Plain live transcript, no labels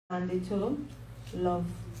commanded to love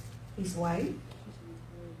his wife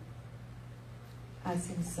as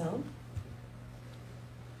himself.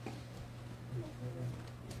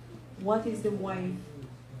 What is the wife?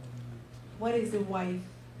 What is the wife?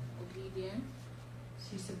 Obedient.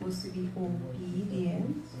 She's supposed to be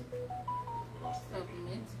obedient.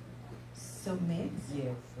 Submit. Submit.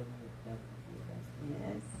 Yes.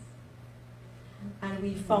 Yes. And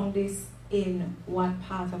we found this in what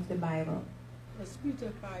part of the Bible?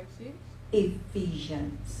 Peter 5:6.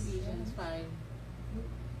 Ephesians. Ephesians 5.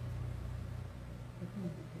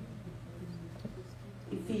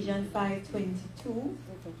 Ephesians 5:22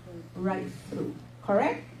 right through.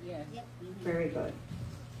 Correct? Yes. Very good.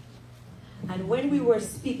 And when we were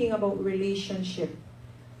speaking about relationship,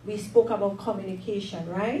 we spoke about communication,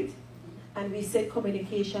 right? And we said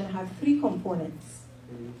communication had three components.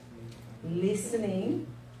 Listening,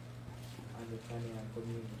 Understanding and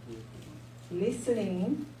communicating.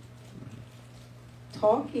 listening,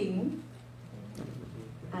 talking,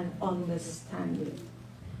 and understanding.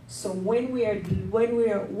 So when we are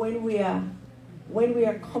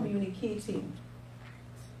communicating,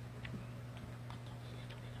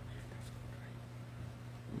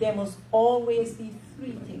 there must always be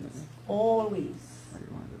three things. Always.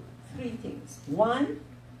 Three things. One,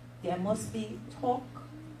 there must be talk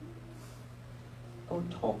or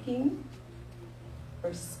talking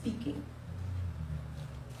or speaking.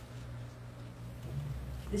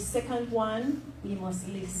 The second one, we must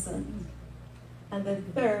listen. And the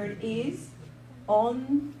third is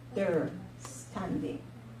understanding.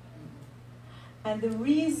 And the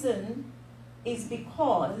reason is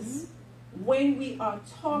because when we are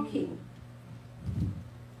talking,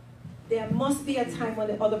 there must be a time when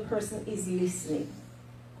the other person is listening.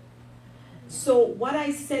 So what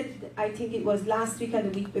I said, I think it was last week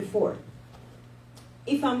and the week before,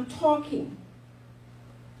 if I'm talking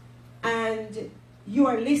and you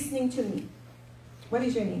are listening to me, what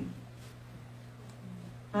is your name?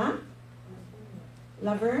 Huh?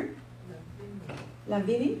 Laverne?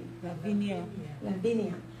 Lavinia? Lavinia.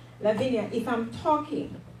 Lavinia. Lavinia, if I'm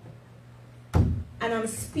talking and I'm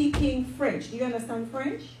speaking French, do you understand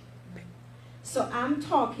French? So I'm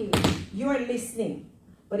talking, you're listening.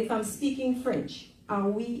 But if I'm speaking French,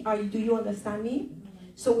 do you understand me?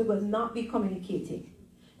 So we will not be communicating.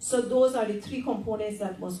 So those are the three components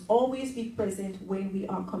that must always be present when we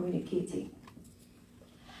are communicating.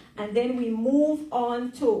 And then we move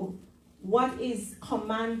on to what is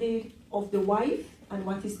commanded of the wife and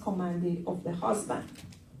what is commanded of the husband.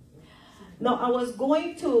 Now I was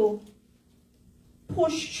going to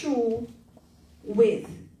push through with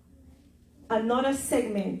another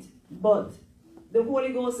segment, but the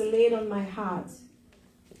Holy Ghost laid on my heart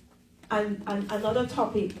and another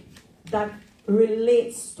topic that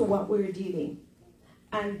relates to what we're dealing,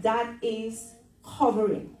 and that is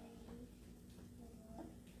covering.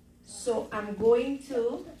 So I'm going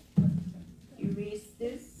to erase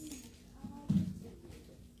this.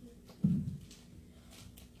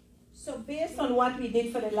 So based on what we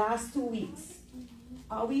did for the last 2 weeks,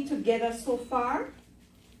 are we together so far?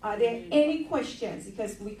 Are there any questions?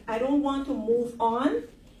 Because I don't want to move on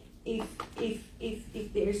if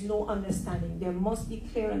there is no understanding. There must be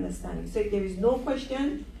clear understanding. So if there is no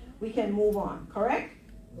question, we can move on, correct?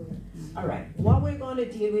 All right. What we're going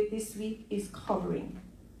to deal with this week is covering.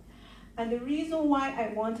 And the reason why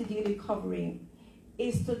I want to deal with covering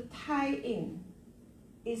is to tie in.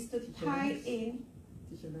 Could you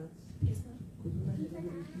write a little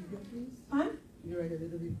bit bigger, please? Huh? Could you write a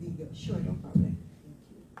little bit bigger? Sure, no problem.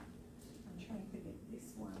 I'm trying to get this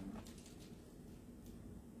one.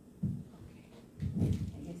 Okay.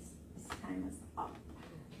 I guess this time is up.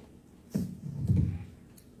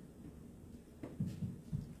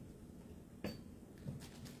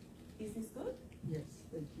 Is this good? Yes,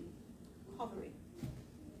 thank you. Covering.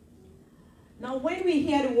 Now, when we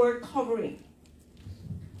hear the word covering,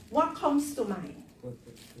 what comes to mind?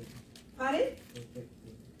 Protecting. Pardon?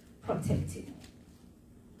 Protecting. Protecting.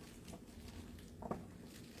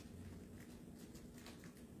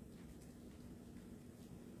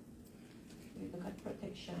 We look at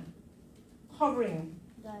protection. Covering.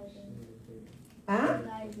 Guiding. Huh?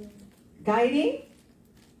 Guiding. Guiding.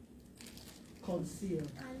 Conceal.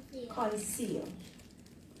 Conceal.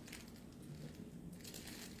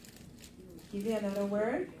 Give you another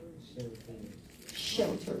word. Sheltering.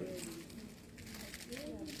 Sheltering.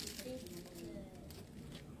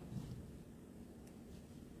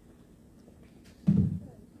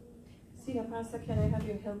 Senior Pastor, can I have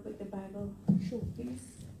your help with the Bible? Sure.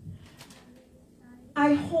 Please.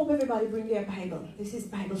 I hope everybody bring their Bible. This is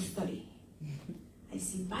Bible study. I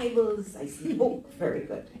see Bibles, I see book. Very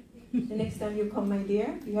good. The next time you come, my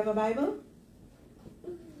dear, do you have a Bible?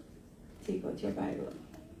 Take out your Bible.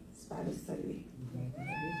 It's Bible study.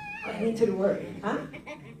 Get into the Word. Huh?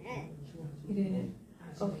 You didn't?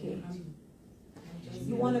 Okay.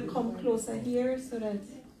 You want to come closer here so that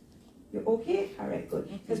you're okay? All right, good.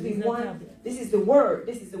 Because we want, this is the Word.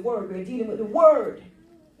 This is the Word. We're dealing with the Word.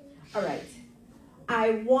 All right.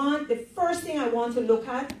 The first thing I want to look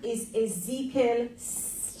at is Ezekiel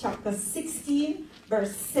chapter 16,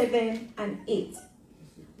 verse 7 and 8.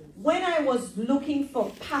 When I was looking for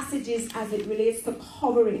passages as it relates to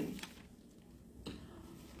covering,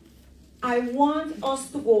 I want us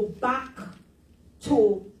to go back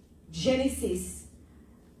to Genesis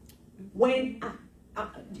when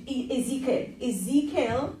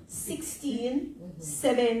Ezekiel 16,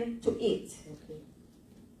 7 to 8.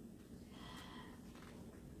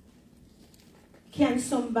 Can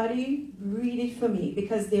somebody read it for me?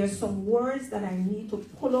 Because there are some words that I need to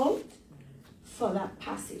pull out for that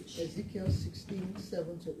passage. Ezekiel 16,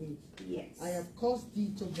 7 to 8. Yes. I have caused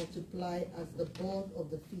thee to multiply as the bud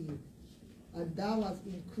of the field, and thou hast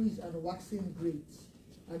increased and waxen great,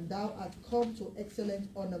 and thou art come to excellent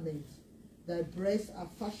ornament. Thy breasts are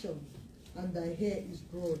fashioned, and thy hair is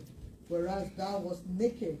grown, whereas thou wast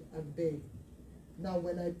naked and bare. Now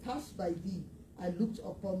when I passed by thee, I looked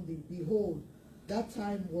upon thee, behold, that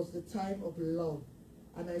time was the time of love,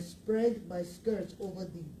 and I spread my skirts over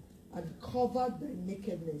thee, and covered thy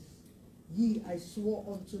nakedness. Yea, I swore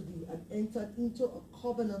unto thee, and entered into a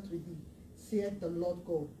covenant with thee, saith the Lord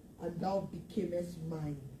God, and thou becamest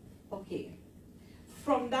mine. Okay.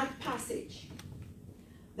 From that passage,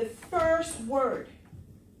 the first word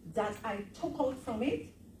that I took out from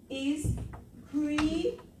it is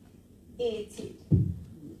created.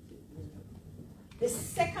 The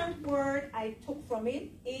second word I took from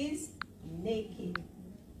it is naked.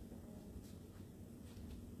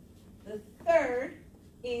 The third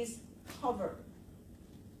is covered.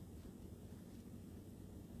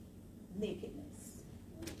 Nakedness.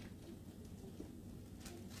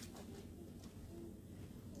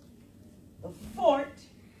 The fourth,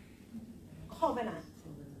 covenant.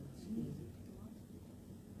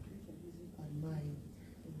 And mine.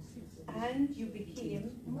 And you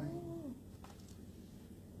became mine.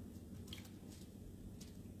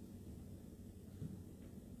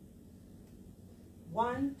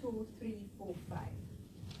 1, 2, 3, 4, 5.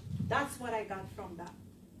 That's what I got from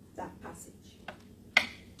that passage.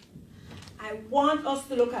 I want us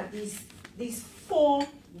to look at these 4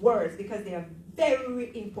 words because they are very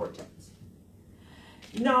important.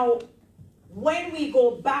 Now, when we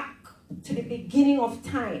go back to the beginning of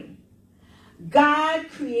time, God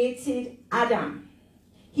created Adam.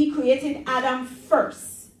 He created Adam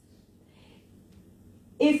first.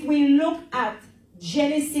 If we look at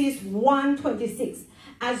Genesis 1:26.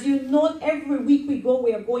 As you note, every week we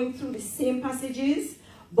are going through the same passages,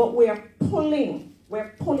 but we're pulling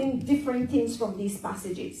different things from these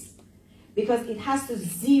passages because it has to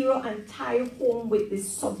zero and tie home with the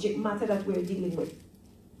subject matter that we're dealing with.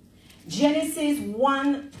 Genesis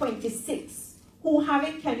 1:26. Who have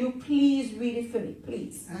it? Can you please read it for me,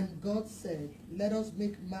 please? And God said, let us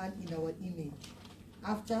make man in our image,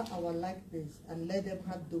 after our likeness, and let them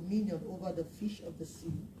have dominion over the fish of the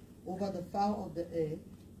sea, over the fowl of the air,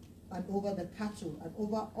 and over the cattle, and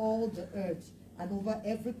over all the earth, and over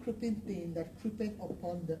every creeping thing that creepeth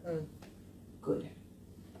upon the earth. Good.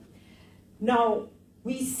 Now,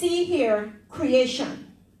 we see here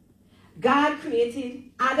creation. God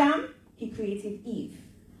created Adam, he created Eve.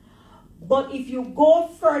 But if you go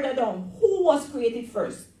further down, who was created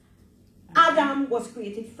first? Adam was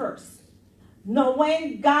created first. Now,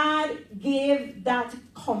 when God gave that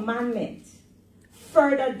commandment,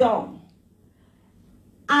 further down,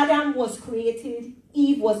 Adam was created,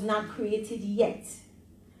 Eve was not created yet.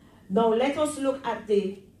 Now, let us look at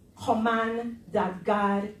the command that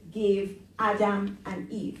God gave Adam and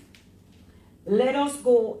Eve. Let us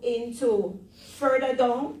go into further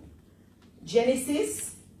down, Genesis.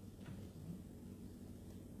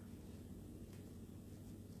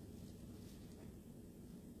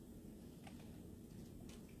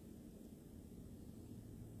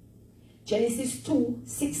 Genesis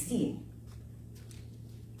 2:16.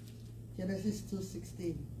 Genesis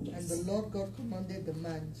 2:16. Yes. And the Lord God commanded the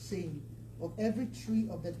man, saying, of every tree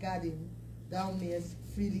of the garden thou mayest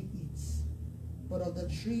freely eat, but of the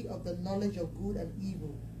tree of the knowledge of good and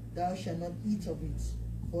evil thou shalt not eat of it,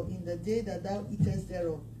 for in the day that thou eatest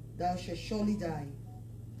thereof thou shalt surely die.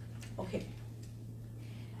 Okay.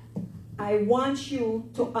 I want you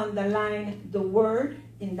to underline the word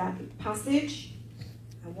in that passage.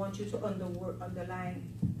 I want you to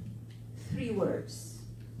underline 3 words.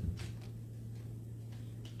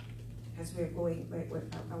 as we're going,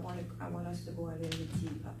 I want us to go a little bit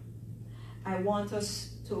deeper. I want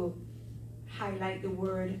us to highlight the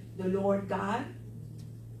word, the Lord God,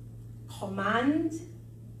 command,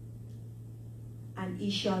 and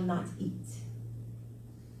ye shall not eat.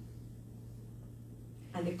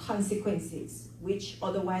 And the consequences, which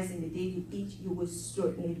otherwise in the day you eat, you will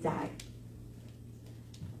certainly die.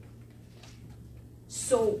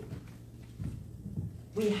 So,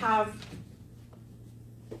 we have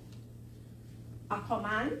a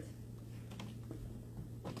command.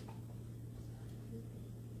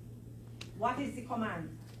 What is the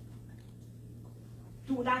command?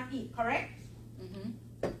 Do not eat, correct? Mm-hmm.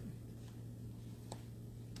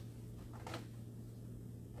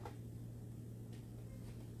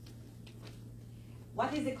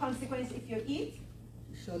 What is the consequence if you eat?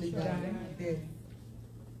 Surely die. Death.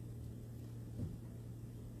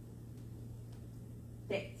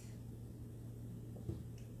 Death.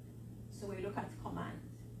 So we look at command.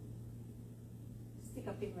 Stick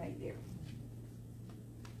a pin right there.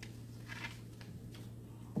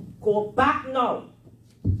 Go back now,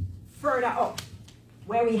 further up,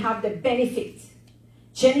 where we have the benefit.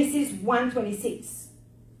 Genesis 1:26.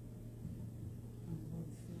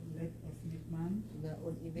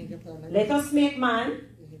 Let us make man.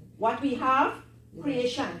 What we have?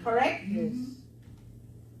 Creation, correct? Yes.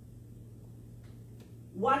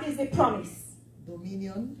 What is the promise?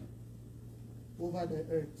 Dominion over the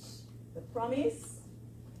earth. The promise?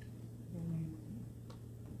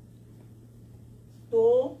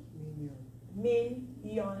 Dominion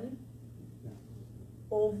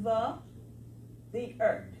over the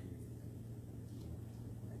earth.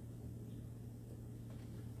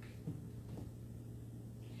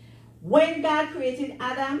 When God created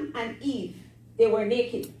Adam and Eve, they were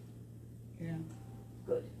naked. Yeah.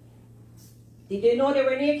 Good. Did they know they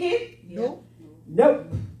were naked? No. No.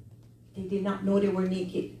 They did not know they were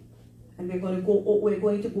naked. And we're going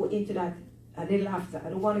to go into that a little after. I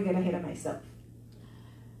don't want to get ahead of myself.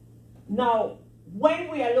 Now, when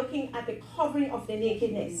we are looking at the covering of the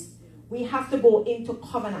nakedness, we have to go into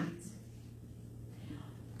covenant.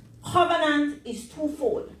 Covenant is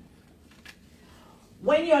twofold.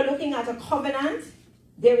 When you're looking at a covenant,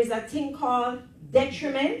 there is a thing called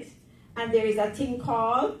detriment and there is a thing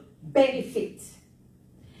called benefit.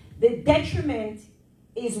 The detriment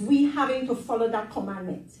is we having to follow that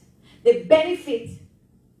commandment. The benefit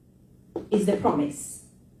is the promise.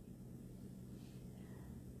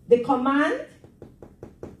 The command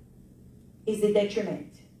is the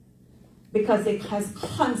detriment because it has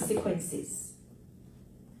consequences.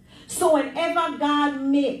 So whenever God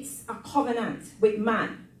makes a covenant with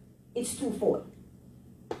man, it's twofold.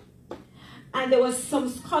 And there were some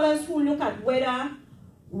scholars who look at whether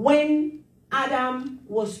when Adam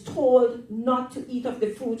was told not to eat of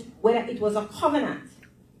the fruit, whether it was a covenant.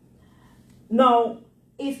 Now,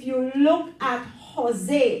 if you look at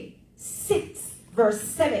Hosea 6 verse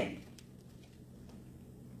 7,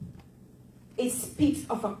 it speaks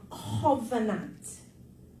of a covenant.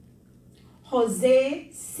 Hosea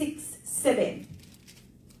 6:7.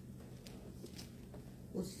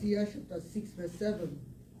 Hosea chapter 6 verse 7.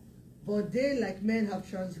 But they like men have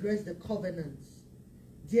transgressed the covenants.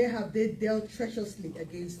 There have they dealt treacherously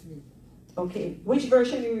against me. Okay, which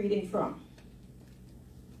version are you reading from?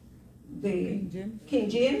 The King James. King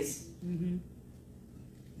James? Mm-hmm.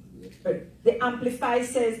 The Amplified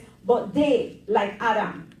says, but they, like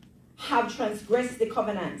Adam, have transgressed the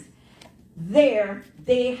covenant. There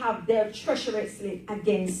they have dealt treacherously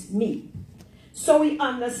against me. So we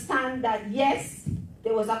understand that yes,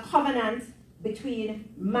 there was a covenant between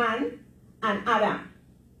man and Adam.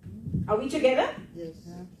 Are we together? Yes.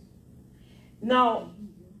 Now,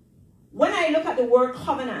 when I look at the word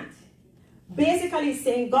covenant, basically it's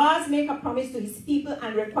saying God's make a promise to his people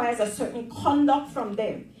and requires a certain conduct from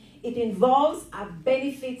them. It involves a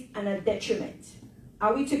benefit and a detriment.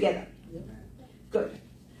 Are we together? Yep. Good.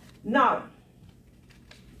 Now,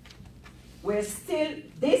 we're still,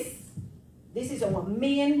 this is our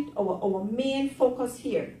main focus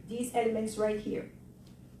here. These elements right here.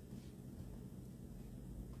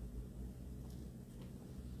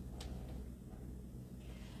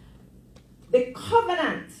 The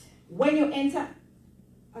covenant, when you enter,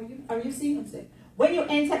 are you seeing what I'm saying? When you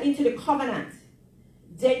enter into the covenant,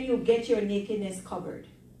 then you get your nakedness covered.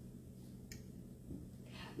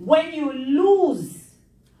 When you lose,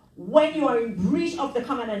 when you are in breach of the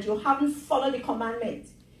covenant, you haven't followed the commandment,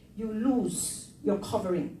 you lose your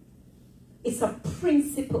covering. It's a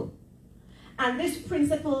principle. And this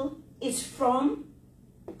principle is from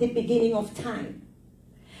the beginning of time.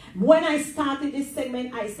 When I started this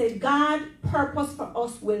segment, I said, God's purpose for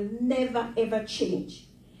us will never, ever change.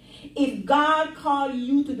 If God called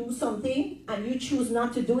you to do something and you choose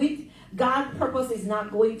not to do it, God's purpose is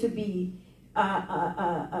not going to be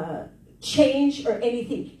changed or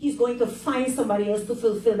anything. He's going to find somebody else to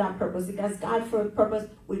fulfill that purpose, because God's purpose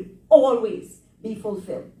will always be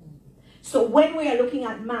fulfilled. So when we are looking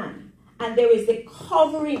at man, and there is the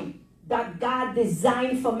covering that God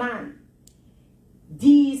designed for man,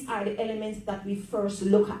 these are the elements that we first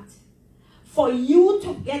look at. For you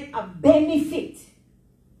to get a benefit,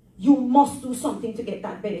 you must do something to get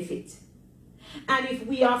that benefit. And if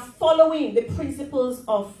we are following the principles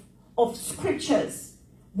of scriptures,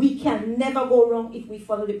 we can never go wrong if we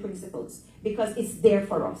follow the principles, because it's there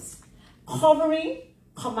for us. Covering,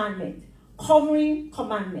 commandment. Covering,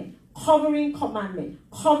 commandment. Covering, commandment.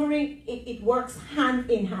 Covering, it works hand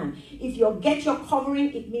in hand. If you get your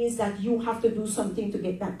covering, it means that you have to do something to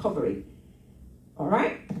get that covering. All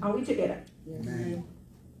right? Are we together? Yes. Amen.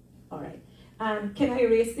 All right. Can I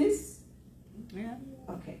erase this? Yeah.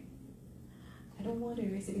 Okay. I don't want to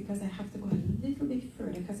erase it because I have to go a little bit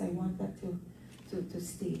further, because I want that to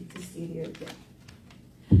stay there again.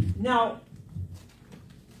 Now,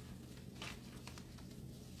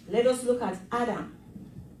 let us look at Adam.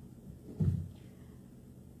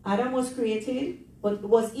 Adam was created, but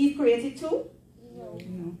was Eve created too? No.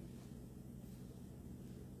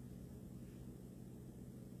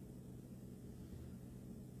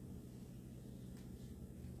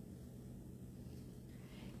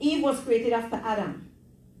 Eve was created after Adam.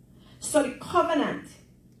 So the covenant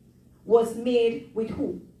was made with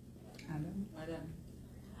who? Adam.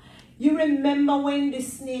 You remember when the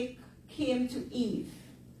snake came to Eve?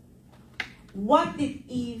 What did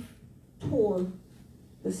Eve told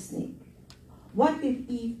the snake? What did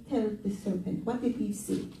Eve tell the serpent? What did Eve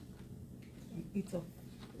say? Eat of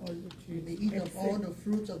all the trees. They eat of all the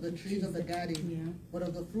fruits of the trees of the garden. Yeah. But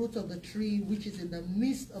of the fruits of the tree which is in the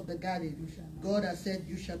midst of the garden, God has said,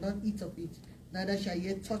 you shall not eat of it, neither shall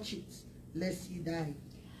ye touch it, lest ye die.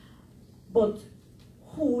 But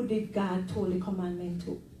who did God told the commandment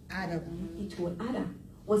to? Adam. He told Adam.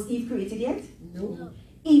 Was Eve created yet? No.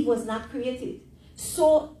 Eve was not created.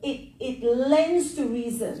 So it lends to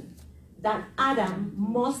reason that Adam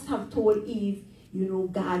must have told Eve, you know,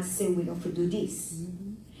 God said we don't have to do this.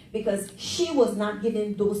 Because she was not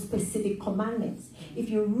given those specific commandments. If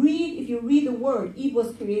you read the word, Eve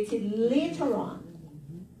was created later on.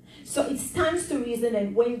 So it stands to reason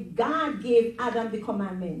that when God gave Adam the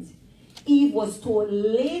commandment, Eve was told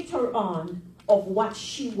later on of what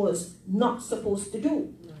she was not supposed to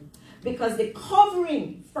do. Because the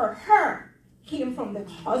covering for her came from the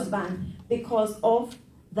husband because of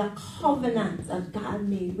the covenant that God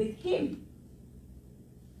made with him.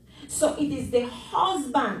 So it is the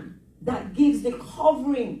husband that gives the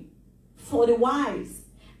covering for the wives.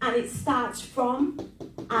 And it starts from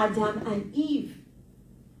Adam and Eve.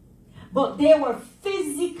 But they were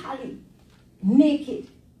physically naked.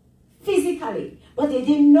 Physically. But they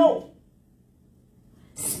didn't know.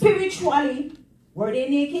 Spiritually, were they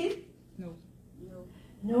naked? No.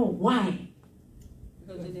 No. Why?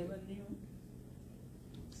 Because they never knew.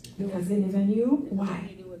 Because they never knew.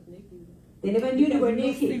 Why? They was naked. They never knew they were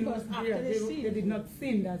naked. Because after they did not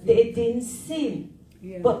sin. That's They it. didn't sin.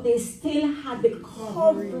 Yeah. But they still had the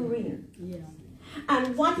covering. Yeah.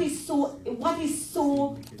 And what is so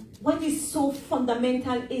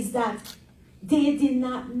fundamental is that they did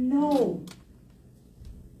not know.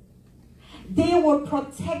 They were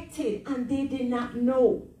protected and they did not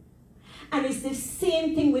know. And it's the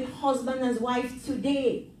same thing with husband and wife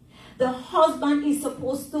today. The husband is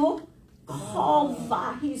supposed to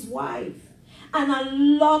cover his wife. And a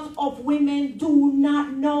lot of women do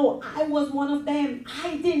not know. I was one of them.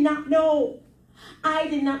 I did not know. I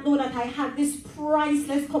did not know that I had this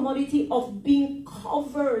priceless commodity of being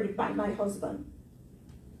covered by my husband.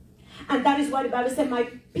 And that is why the Bible said, my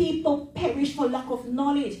people perish for lack of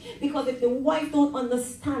knowledge. Because if the wife don't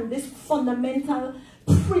understand this fundamental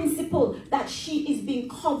principle that she is being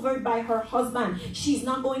covered by her husband, she's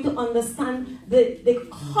not going to understand the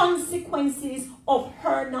consequences of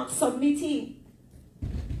her not submitting.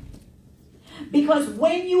 Because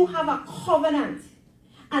when you have a covenant,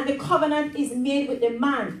 and the covenant is made with the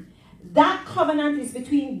man, that covenant is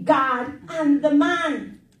between God and the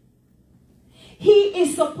man. He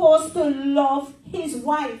is supposed to love his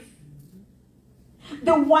wife.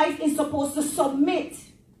 The wife is supposed to submit.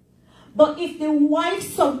 But if the wife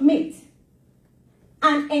submits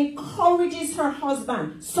and encourages her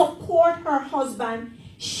husband, support her husband,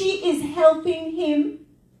 she is helping him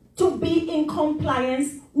to be in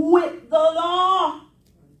compliance with the law.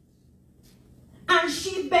 And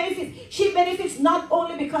she benefits. She benefits not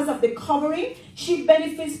only because of the covering, she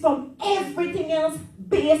benefits from everything else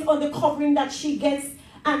based on the covering that she gets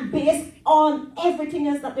and based on everything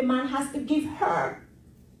else that the man has to give her.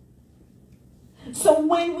 So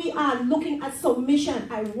when we are looking at submission,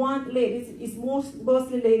 I want ladies, it's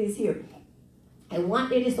mostly ladies here, I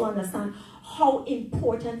want ladies to understand how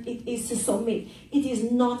important it is to submit. It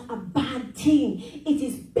is not a bad thing. It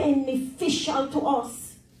is beneficial to us.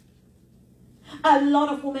 A lot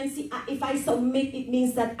of women see, if I submit, it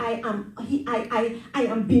means that I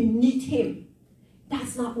am beneath him.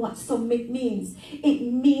 That's not what submit means. It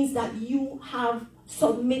means that you have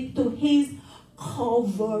submit to his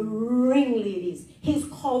covering, ladies. His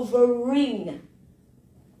covering.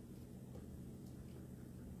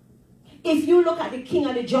 If you look at the king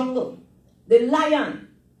of the jungle, the lion,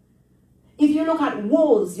 if you look at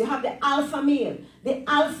wolves, you have the alpha male. The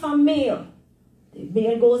alpha male, the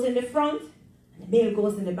male goes in the front, and the male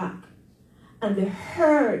goes in the back. And the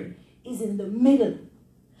herd is in the middle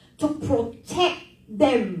to protect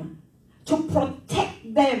them. To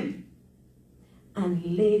protect them. And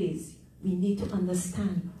ladies, we need to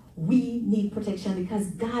understand we need protection because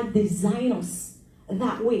God designed us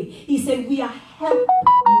that way. He said we are helpmates.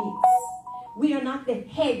 We are not the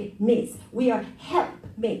head mates. We are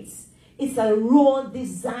helpmates. It's a role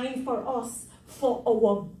designed for us for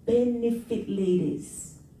our benefit,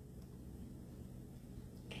 ladies.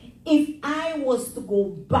 If I was to go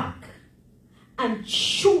back and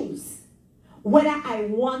choose whether I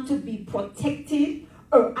want to be protected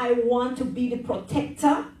or I want to be the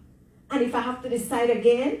protector, and if I have to decide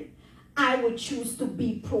again, I would choose to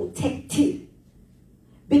be protected.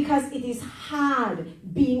 Because it is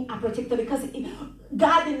hard being a protector. Because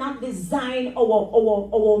God did not design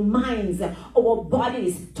our minds, our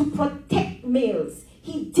bodies to protect males.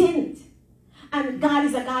 He didn't. And God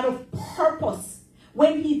is a God of purpose.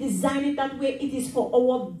 When he designed it that way, it is for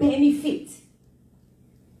our benefit.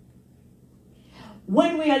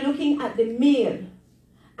 When we are looking at the male,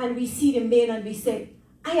 and we see the male and we say,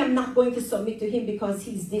 I am not going to submit to him because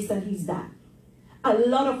he's this and he's that. A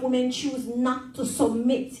lot of women choose not to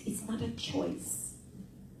submit. It's not a choice.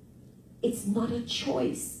 It's not a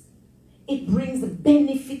choice. It brings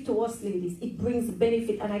benefit to us, ladies. It brings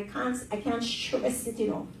benefit, and I can't stress it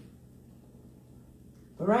enough.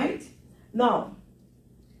 All right? Now,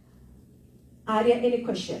 are there any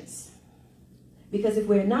questions? Because if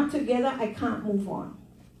we're not together, I can't move on.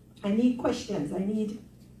 I need questions.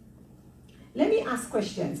 Let me ask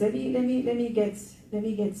questions. Let me get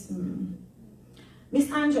Miss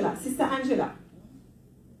Angela, Sister Angela,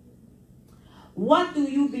 what do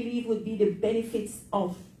you believe would be the benefits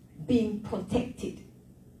of being protected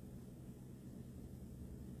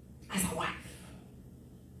as a wife?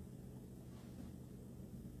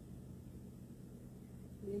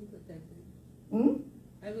 Being protected. Hmm?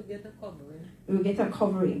 I would get a covering. You will get a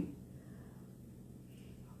covering.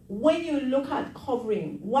 When you look at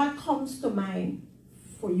covering, what comes to mind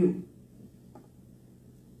for you?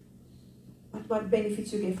 What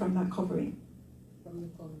benefits you get from that covering? From the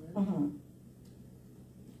covering?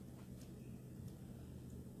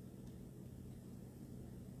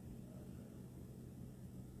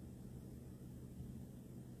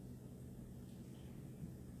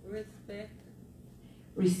 Respect.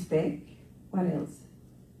 Respect. What else?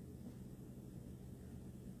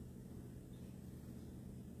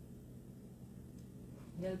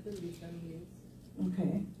 Help in different ways.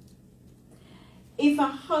 Okay. If a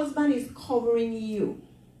husband is covering you,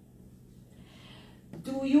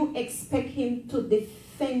 do you expect him to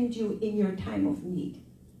defend you in your time of need?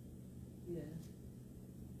 Yeah.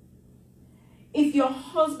 If your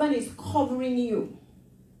husband is covering you,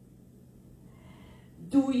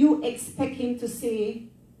 do you expect him to say,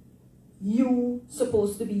 you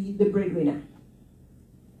supposed to be the breadwinner?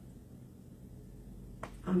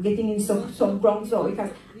 I'm getting in some wrong zone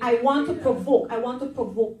because I want to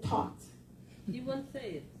provoke thought. You won't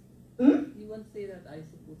say it. Hmm? You won't say that I'm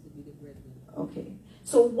supposed to be the breadwinner. Okay.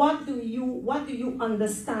 So what do you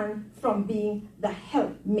understand from being the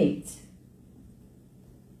helpmate?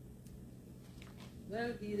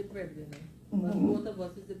 Well, be the breadwinner. But both of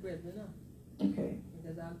us is the breadwinner. Okay.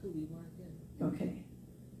 Because I'm two, we working. Okay.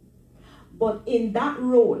 But in that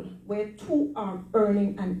role where two are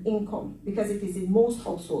earning an income, because it is in most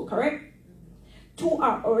households, correct? Two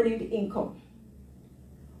are earning the income.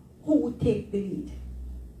 Who would take the lead?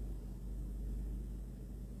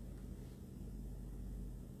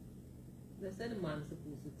 They said the man's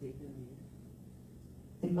supposed to take the lead.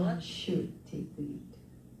 The man should take the lead.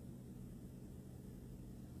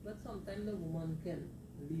 But sometimes the woman can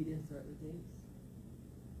lead in certain things.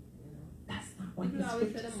 You know? That's not what People the always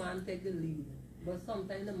say scriptures. the man take the lead, but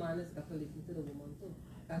sometimes the man is got to listen to the woman too.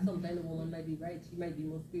 Because sometimes the woman might be right, she might be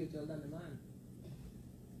more spiritual than the man.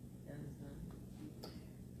 You understand?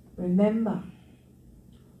 Remember,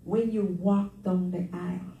 when you walk down the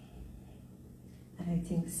aisle, and I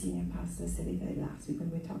think Senior Pastor said it last week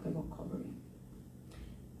when we talked about covering.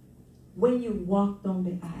 When you walk down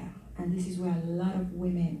the aisle, and this is where a lot of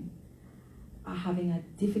women are having a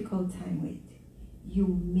difficult time with, you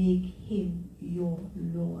make him your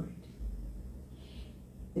Lord.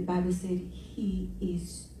 The Bible said he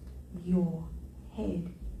is your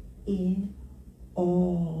head in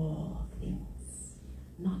all things,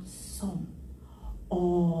 not some,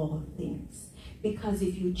 all things. Because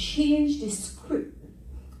if you change the script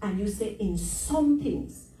and you say in some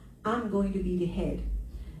things, I'm going to be the head,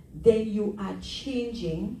 then you are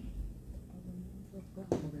changing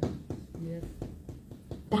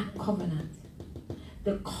that covenant.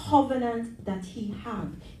 The covenant that he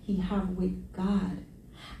have with God.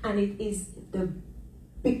 And it is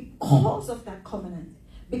because of that covenant,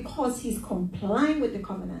 because he's complying with the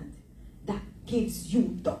covenant, that gives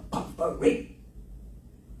you the covering.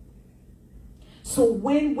 So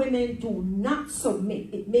when women do not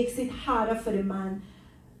submit, it makes it harder for the man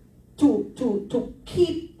to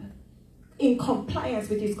keep in compliance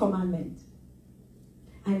with his commandment.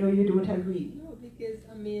 I know you don't agree. No, because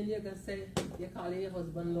I mean you're gonna say you're calling your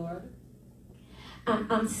husband Lord.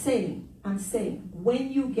 I'm saying,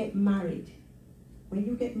 when you get married,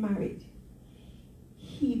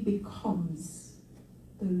 he becomes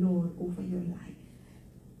the Lord over your life.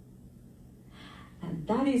 And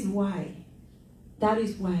that is why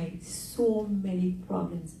so many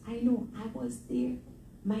problems. I know I was there.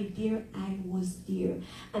 My dear, I was there.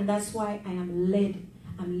 And that's why I'm led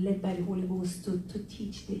by the Holy Ghost to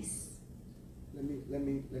teach this. Let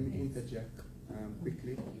me interject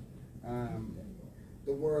quickly.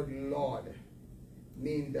 The word Lord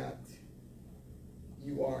means that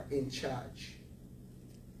you are in charge,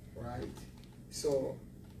 right? So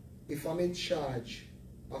if I'm in charge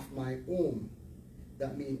of my home,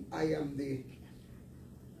 that means I am the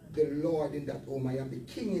Lord in that home. I am the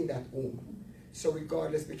king in that home. So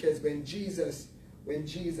regardless, because when Jesus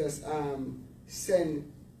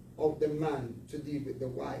sent out the man to deal with the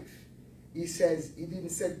wife, he didn't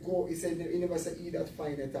say go. He never said he that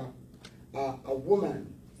findeth a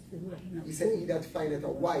woman. He said he that findeth a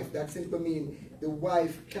wife. That simply means the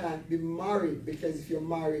wife can't be married, because if you're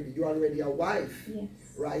married, you're already a wife. Yes.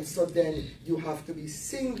 Right? So then you have to be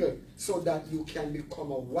single so that you can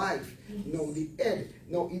become a wife. Yes. No, the head.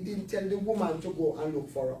 No, he didn't tell the woman to go and look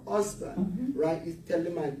for a husband. Right? He tell the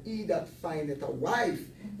man, he that findeth a wife,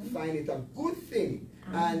 findeth a good thing,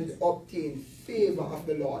 and obtain favor of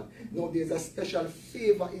the Lord. No, there's a special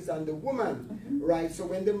favor is on the woman. Right? So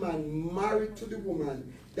when the man married to the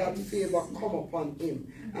woman, that favor come upon him.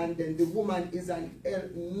 And then the woman is an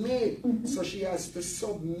helpmate. So she has to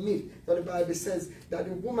submit. So the Bible says that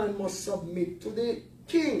the woman must submit to the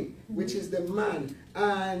king, which is the man.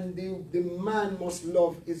 And the man must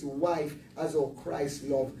love his wife as how Christ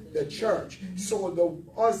loved the church. So the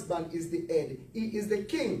husband is the head. He is the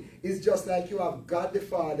king. It's just like you have God the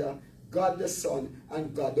Father, God the Son,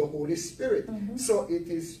 and God the Holy Spirit. So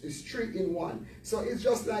it's 3 in 1. So it's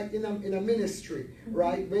just like in a ministry,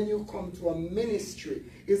 right? When you come to a ministry,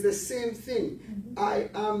 it's the same thing. I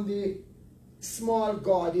am the small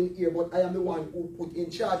God in here, but I am the one who put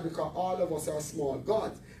in charge, because all of us are small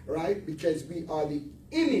gods, right? Because we are the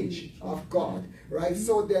image of God, right?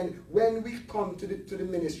 So then when we come to the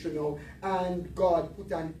ministry now, and God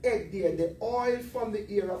put an head there, the oil from the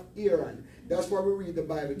ear of Aaron. That's why we read the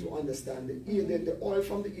Bible, to understand the oil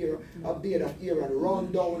from the ear of beard of Aaron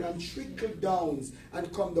run down and trickle down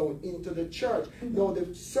and come down into the church. Now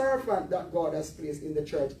the servant that God has placed in the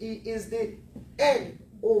church, he is the head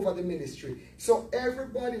over the ministry. So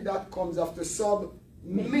everybody that comes have to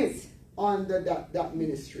submit under that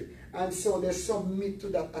ministry. And so they submit to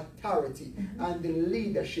that authority and the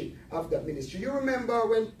leadership of that ministry. You remember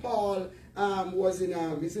when Paul was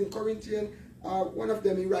in Corinthians, one of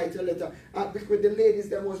them, he writes a letter, because the ladies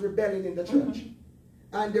that was rebelling in the church.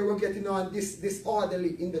 And they were getting on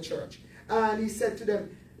disorderly in the church. And he said to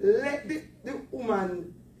them, let the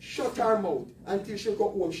woman shut her mouth until she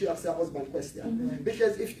go home, she asks her husband question.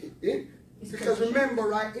 Because because remember,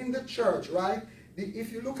 right, in the church, right,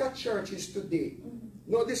 if you look at churches today,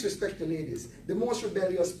 no disrespect to ladies, the most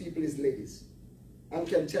rebellious people is ladies. I'm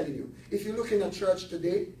telling you. If you look in a church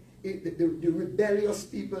today, the rebellious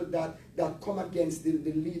people that come against the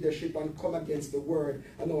leadership and come against the word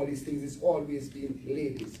and all these things, is always been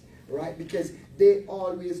ladies, right? Because they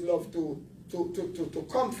always love to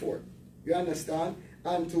comfort. You understand?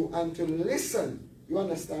 And to listen. You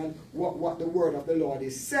understand what the word of the Lord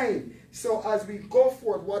is saying. So as we go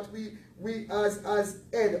forward, what we as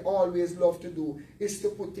Ed always love to do is to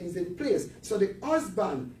put things in place. So the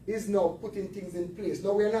husband is now putting things in place.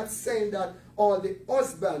 Now we're not saying that all the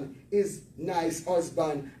husband is nice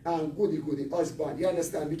husband and goody husband. You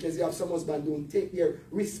understand? Because you have some husband don't take their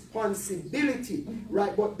responsibility,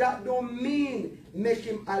 right? But that don't mean make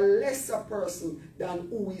him a lesser person than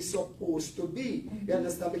who he's supposed to be. You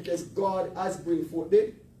understand? Because God has bring forth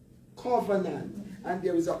the covenant, and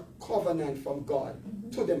there is a covenant from God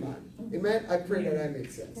to the man. Amen. I pray that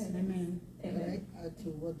makes sense. Amen. Can I add to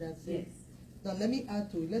what that says? Yes. Now let me add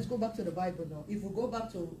to it. Let's go back to the Bible now. If we go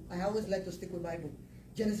back to, I always like to stick with Bible.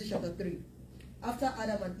 Genesis chapter 3. After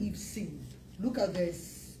Adam and Eve sinned, look at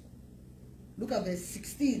verse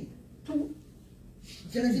 16.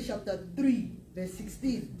 Genesis chapter 3, verse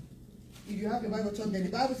 16. If you have your Bible turned there, the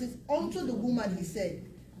Bible says, unto the woman he said,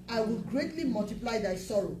 I will greatly multiply thy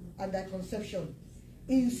sorrow and thy conception.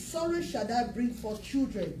 In sorrow shall thou bring forth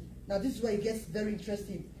children. Now this is where it gets very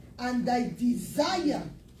interesting. And thy desire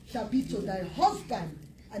shall be to thy husband,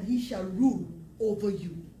 and he shall rule over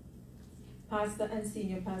you. Pastor and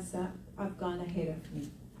senior pastor have gone ahead of me.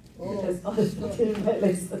 Oh, Because Okay.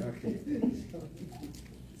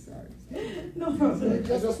 Sorry. No problem. I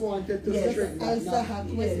just wanted to Yes. straighten that. Answer Not her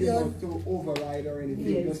not question. to override or anything.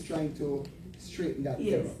 Yes. Just trying to straighten that.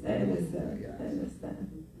 Yes, there I up. understand. Yeah. I understand.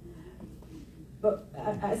 But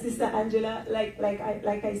Sister Angela, like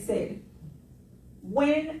I said,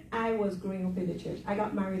 when I was growing up in the church, I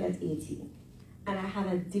got married at 18, and I had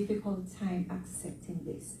a difficult time accepting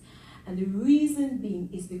this. And the reason being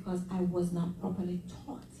is because I was not properly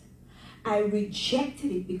taught. I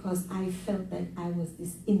rejected it because I felt that I was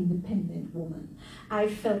this independent woman. I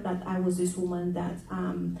felt that I was this woman that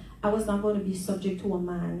I was not going to be subject to a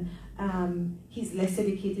man. He's less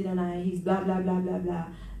educated than I, he's blah, blah, blah, blah, blah.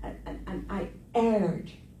 And I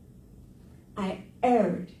erred.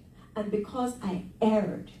 And because I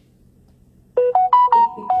erred,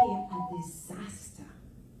 it became a disaster.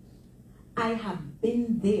 I have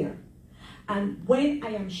been there. And when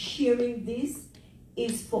I am sharing this,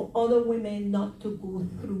 is for other women not to go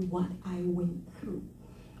through what I went through.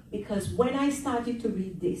 Because when I started to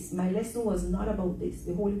read this, my lesson was not about this.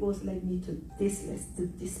 The Holy Ghost led me to this lesson, to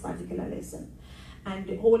this particular lesson. And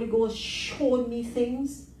the Holy Ghost showed me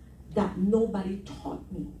things that nobody taught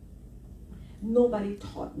me. Nobody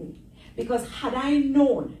taught me. Because had I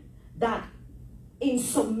known that in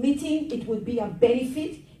submitting it would be a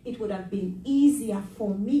benefit, it would have been easier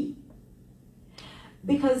for me.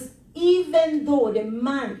 Because even though the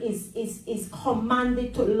man is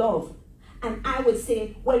commanded to love, and I would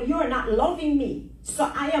say, well, you're not loving me, so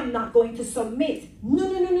I am not going to submit.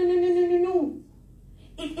 No.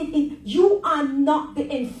 You are not the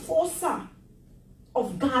enforcer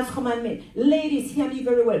of God's commandment. Ladies, hear me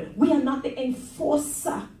very well. We are not the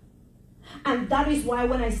enforcer. And that is why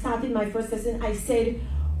when I started my first lesson, I said,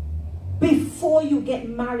 before you get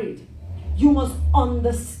married, you must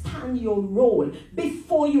understand your role.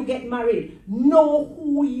 Before you get married, know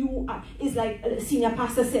who you are. It's like Senior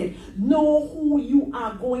Pastor said, know who you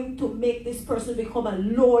are going to make this person become a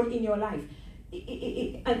Lord in your life.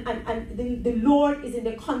 And the Lord is in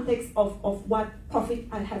the context of what Prophet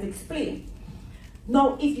has explained.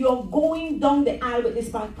 Now, if you're going down the aisle with this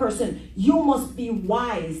person, you must be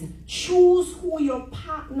wise. Choose who your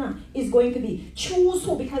partner is going to be. Choose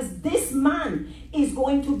who, because this man is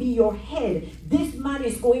going to be your head. This man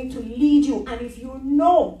is going to lead you. And if you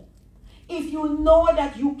know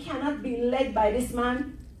that you cannot be led by this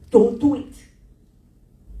man, don't do it.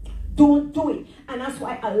 Don't do it. And that's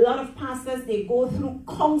why a lot of pastors, they go through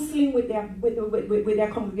counseling with their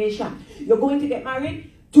congregation. You're going to get married?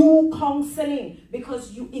 Do counseling,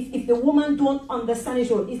 because if the woman don't understand his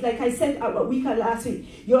role, it's like I said a week or last week,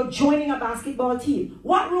 you're joining a basketball team.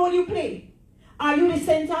 What role you play? Are you the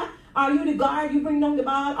center? Are you the guard? You bring down the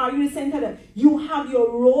ball? Are you the center? You have your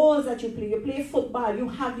roles that you play. You play football. You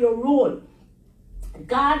have your role.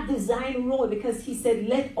 God designed role because he said,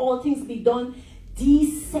 let all things be done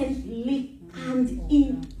decently and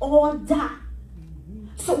in order.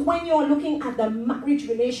 So when you're looking at the marriage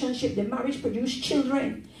relationship, the marriage produced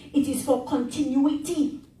children, it is for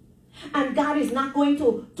continuity. And God is not going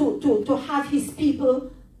to have his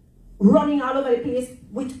people running all over the place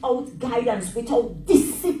without guidance, without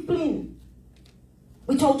discipline,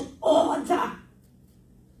 without order.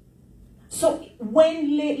 So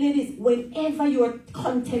when, ladies, whenever you're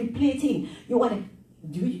contemplating, you want to,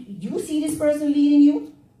 do you see this person leading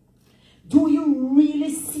you? Do you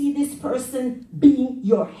really see this person being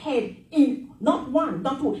your head in not one,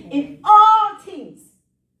 not two, in all things.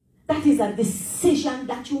 That is a decision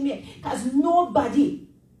that you make, because nobody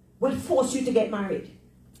will force you to get married.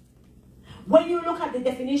 When you look at the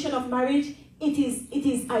definition of marriage, it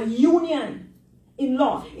is a union in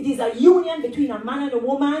law. It is a union between a man and a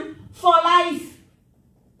woman for life,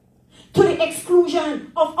 to the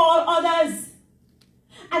exclusion of all others.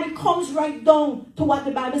 And it comes right down to what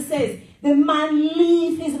the Bible says. The man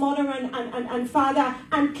leave his mother and father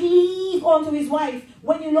and cleave unto his wife.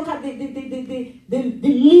 When you look at the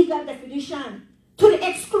legal definition, to the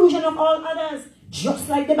exclusion of all others, just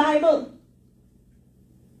like the Bible.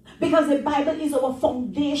 Because the Bible is our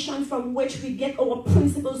foundation from which we get our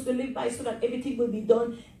principles to live by, so that everything will be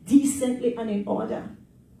done decently and in order.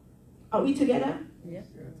 Are we together? Yes.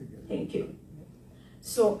 Thank you.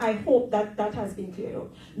 So I hope that that has been cleared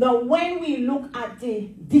up. Now, when we look at the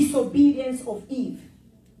disobedience of Eve,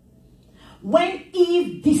 when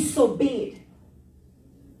Eve disobeyed,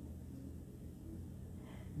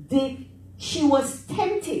 she was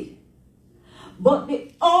tempted, but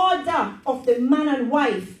the order of the man and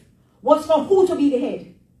wife was for who to be the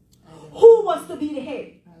head? Who was to be the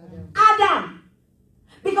head? Adam.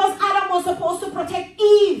 Because Adam was supposed to protect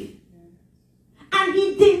Eve, and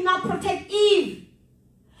he did not protect Eve.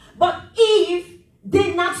 But Eve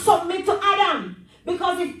did not submit to Adam,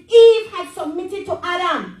 because if Eve had submitted to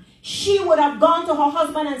Adam, she would have gone to her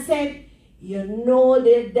husband and said, you know,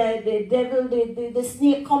 the devil, the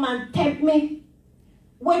snake come and tempt me.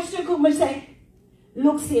 What she could say?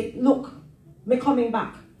 Look, me coming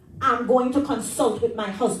back. I'm going to consult with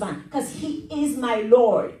my husband, because he is my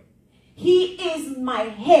Lord. He is my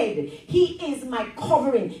head. He is my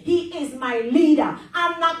covering. He is my leader.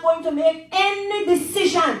 I'm not going to make any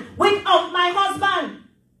decision without my husband.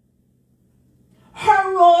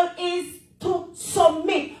 Her role is to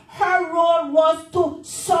submit. Her role was to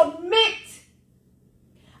submit.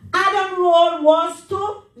 Adam's role was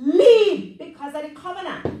to lead because of the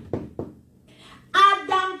covenant.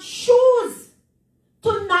 Adam chose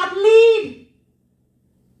to not lead.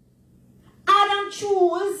 Adam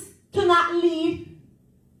chose to not lead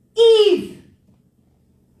Eve.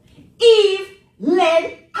 Eve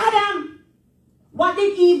led Adam. What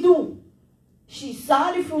did Eve do? She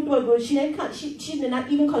saw the fruit was good. She did not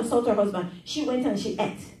even consult her husband. She went and she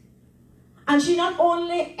ate. And she not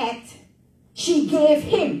only ate, she gave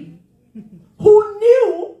him, who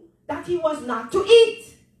knew that he was not to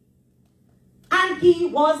eat. And he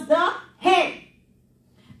was the head.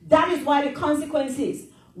 That is why the consequences.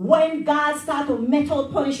 When God started to mete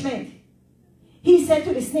out punishment, he said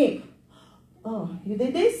to the snake, oh, you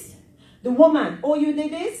did this? The woman, oh, you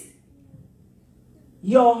did this?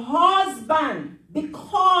 Your husband,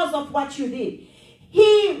 because of what you did,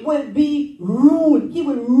 he will be ruled. He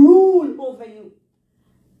will rule over you.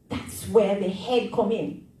 That's where the head come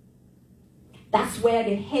in. That's where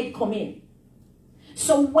the head come in.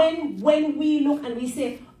 So when we look and we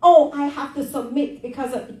say, oh, I have to submit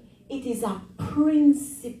because of, it is a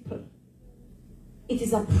principle. It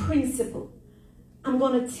is a principle. I'm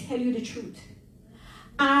going to tell you the truth.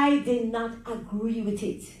 I did not agree with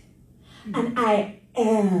it. And I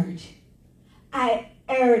erred. I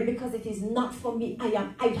erred because it is not for me.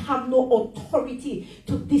 I have no authority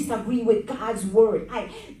to disagree with God's word.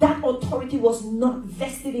 That authority was not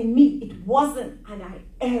vested in me. It wasn't. And I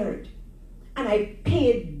erred. And I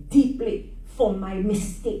paid deeply for my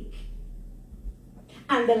mistake.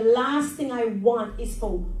 And the last thing I want is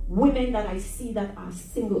for women that I see that are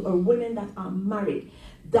single, or women that are married,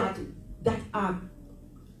 that are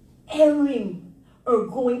erring or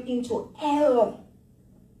going into error.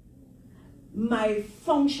 My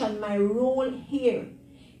function, my role here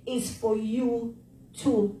is for you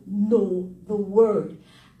to know the word.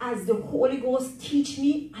 As the Holy Ghost teach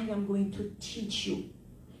me, I am going to teach you.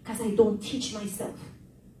 Because I don't teach myself.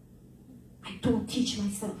 I don't teach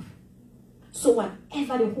myself. So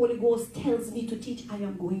whatever the Holy Ghost tells me to teach, I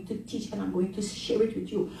am going to teach, and I'm going to share it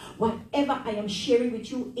with you. Whatever I am sharing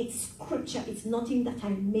with you, it's scripture. It's nothing that I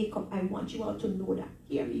make up. I want you all to know that.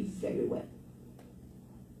 Hear me very well.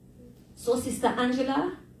 So, Sister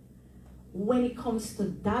Angela, when it comes to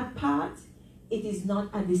that part, it is not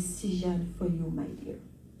a decision for you, my dear.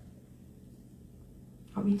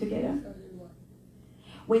 Are we together?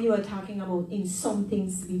 When you are talking about in some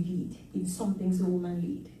things we lead, in some things the woman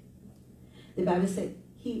lead. The Bible said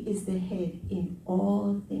he is the head in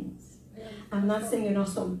all things. I'm not saying you're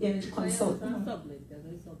not consult.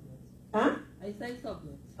 Huh? I say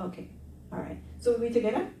sublet. Okay. All right. So we're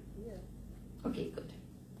together? Yeah. Okay, good.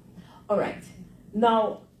 All right.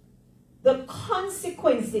 Now, the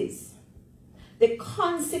consequences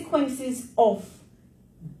of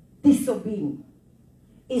disobeying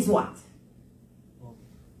is what?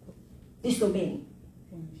 Disobeying.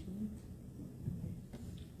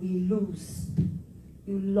 We lose.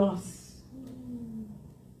 You lost.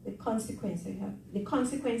 The consequence you have. The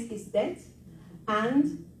consequence is death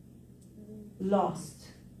and lost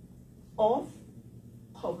of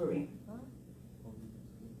covering.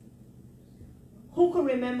 Who can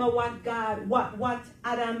remember what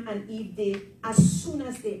Adam and Eve did as soon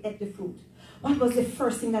as they ate the fruit? What was the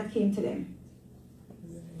first thing that came to them?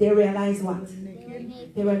 They realized what?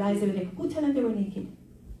 They realized they were naked. Who told them they were naked?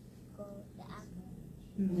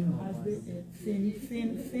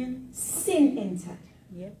 Sin entered.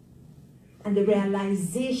 Yep. And the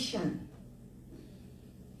realization,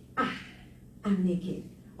 I'm naked.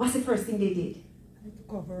 What's the first thing they did?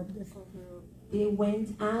 Cover up. They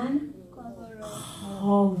went and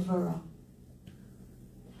cover up.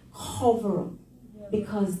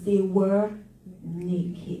 Because they were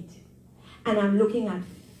naked. And I'm looking at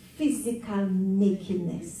physical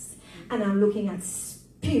nakedness. And I'm looking at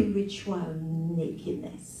spiritual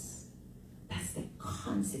nakedness. That's the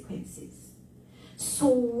consequences. So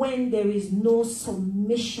when there is no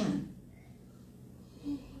submission,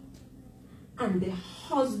 and the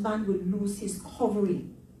husband will lose his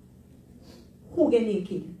covering, who get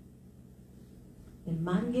naked? The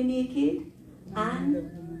man get naked and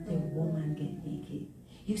the woman get naked.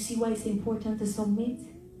 You see why it's important to submit?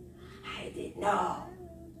 I didn't know.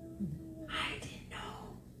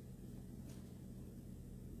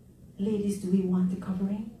 Ladies, do we want the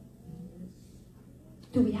covering?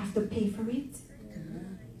 Do we have to pay for it?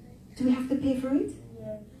 Do we have to pay for it?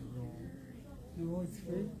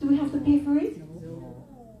 Do we have to pay for it?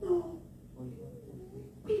 No.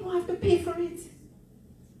 We don't have to pay for it.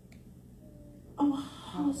 Our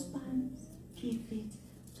husbands give it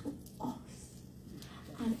to us.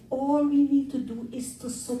 And all we need to do is to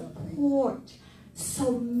support,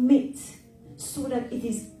 submit, so that it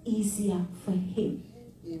is easier for him.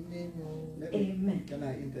 Amen. Can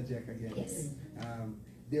I interject again? Yes.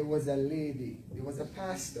 There was a lady, there was a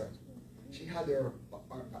pastor. She had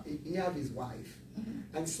he had his wife.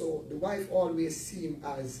 And so the wife always seemed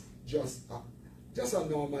as just a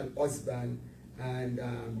normal husband and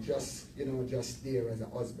just there as a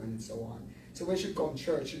husband and so on. So when she come to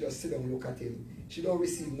church, she just sit down and look at him. She don't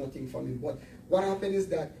receive nothing from him. But what happened is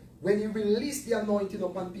that when you release the anointing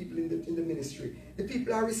upon people in the ministry, the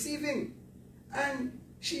people are receiving. And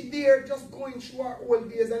she there just going through her old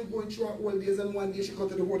days and going through her old days, and one day she got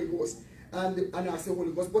to the Holy Ghost and asked the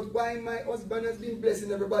Holy Ghost, but why my husband has been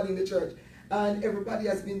blessing everybody in the church? And everybody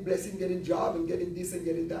has been blessing, getting job and getting this and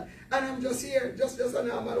getting that. And I'm just here, just a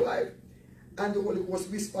normal wife. And the Holy Ghost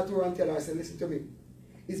whispered to her and tell her, I said, listen to me.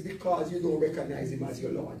 It's because you don't recognize him as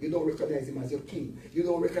your Lord. You don't recognize him as your king. You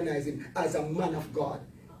don't recognize him as a man of God.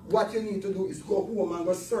 What you need to do is go home and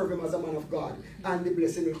go serve him as a man of God. And the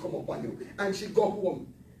blessing will come upon you. And she go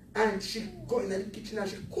home. And she go in the kitchen and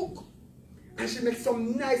she cook. And she makes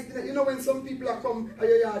some nice dinner. You know when some people are come at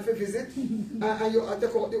your yard for visit, and you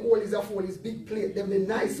take out the oldies of all these big plate, them the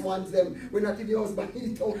nice ones, them when not even your husband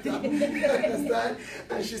eat out that. You understand?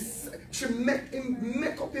 And she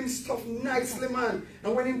make up him stuff nicely, man.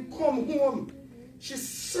 And when he come home, she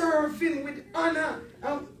serve him with honor.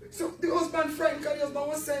 And so the husband, Frank, and the husband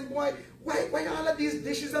was saying, why all of these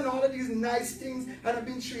dishes and all of these nice things and have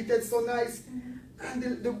been treated so nice?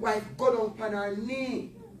 And the wife got up on her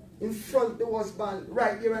knee in front of the husband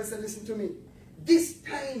right there and said, listen to me. This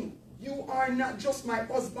time, you are not just my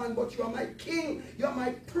husband, but you are my king. You are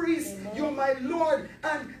my priest. Amen. You are my Lord.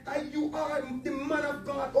 And you are the man of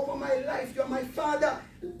God over my life. You are my father.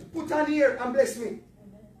 Put on here and bless me. Amen.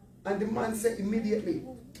 And the man said immediately,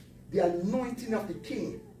 the anointing of the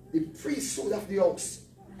king, the priesthood of the house,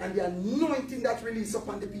 and the anointing that released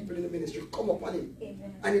upon the people in the ministry come upon him.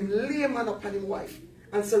 Amen. And him lay man upon his wife.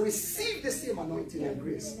 And so receive the same anointing and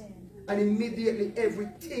grace. Amen. And immediately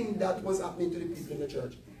everything that was happening to the people in the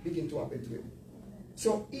church began to happen to him.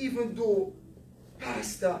 So even though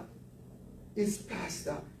pastor is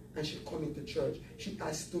pastor and she come into church, she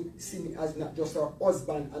has to see me as not just our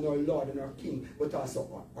husband and our Lord and our king, but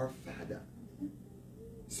also our father.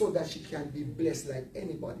 So that she can be blessed like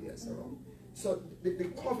anybody else around. So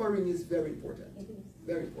the covering is very important. It is.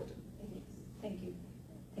 Very important. It is. Thank you.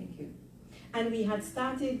 Thank you. And we had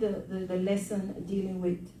started the lesson dealing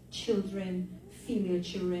with children, female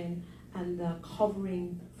children, and the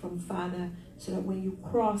covering from father, so that when you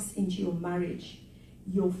cross into your marriage,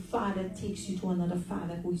 your father takes you to another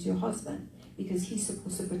father who is your husband, because he's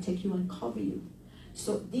supposed to protect you and cover you.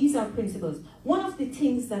 So these are principles. One of the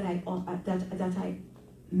things that I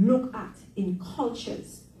look at in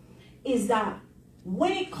cultures is that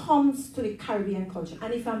when it comes to the Caribbean culture,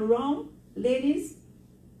 and if I'm wrong, ladies,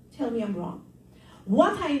 tell me I'm wrong.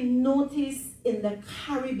 What I notice in the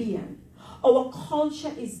Caribbean, our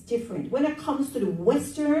culture is different. When it comes to the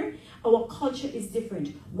Western, our culture is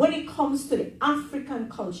different. When it comes to the African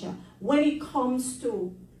culture, when it comes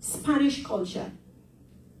to Spanish culture,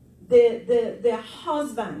 the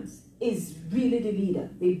husband is really the leader.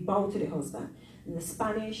 They bow to the husband. In the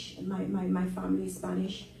Spanish, my family is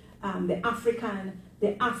Spanish. The African,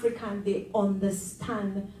 they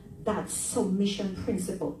understand that submission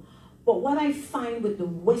principle. But what I find with the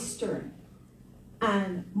Western,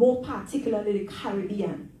 and more particularly the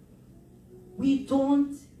Caribbean, we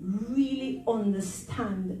don't really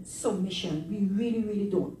understand submission. We really, really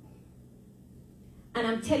don't. And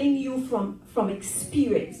I'm telling you from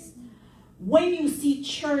experience, when you see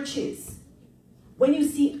churches, when you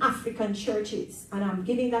see African churches, and I'm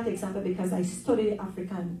giving that example because I studied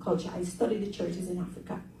African culture, I studied the churches in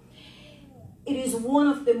Africa. It is one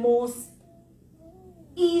of the most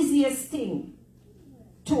easiest thing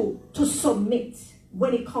to submit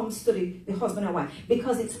when it comes to the husband and wife,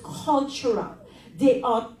 because it's cultural. They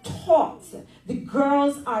are taught. The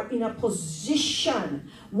girls are in a position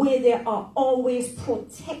where they are always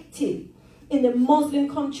protected. In the Muslim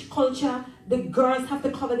culture, the girls have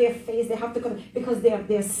to cover their face. They have to cover, because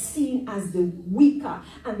they're seen as the weaker,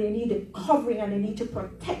 and they need a covering, and they need a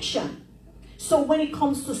protection. So when it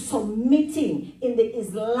comes to submitting in the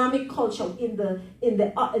Islamic culture, in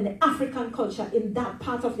the African culture, in that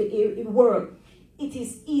part of the world, it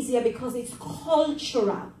is easier because it's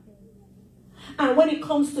cultural. And when it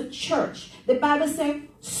comes to church, the Bible says,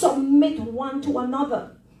 submit one to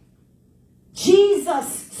another.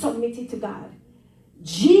 Jesus submitted to God.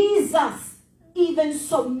 Jesus even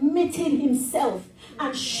submitted himself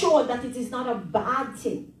and showed that it is not a bad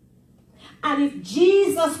thing. And if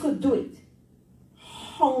Jesus could do it,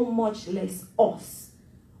 how much less us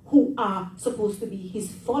who are supposed to be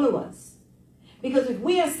his followers? Because if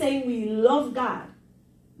we are saying we love God,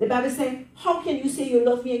 the Bible says, how can you say you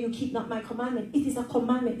love me and you keep not my commandment? It is a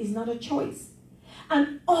commandment, it's not a choice.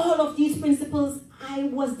 And all of these principles I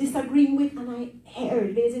was disagreeing with, and I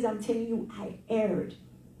erred. Ladies, I'm telling you, I erred.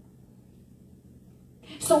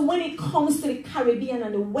 So when it comes to the Caribbean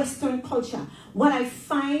and the Western culture, what I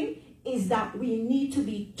find is that we need to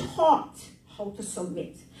be taught how to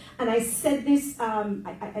submit. And I said this,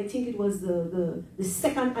 I think it was the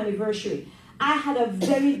second anniversary. I had a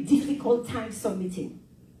very difficult time submitting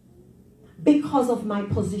because of my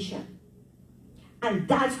position. And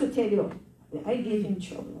dads could tell you, I gave him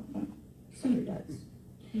trouble. Sorry, dads.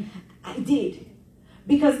 I did.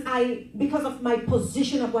 Because of my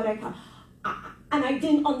position of what and I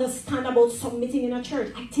didn't understand about submitting in a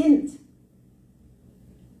church. I didn't.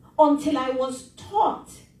 Until I was taught,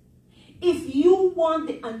 if you want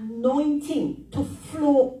the anointing to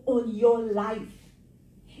flow on your life,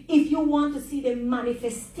 if you want to see the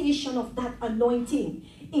manifestation of that anointing,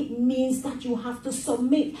 it means that you have to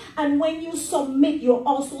submit. And when you submit, you're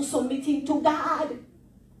also submitting to God.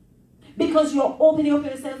 Because you're opening up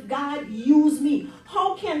yourself. God, use me.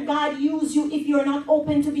 How can God use you if you're not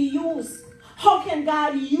open to be used? How can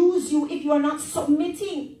God use you if you're not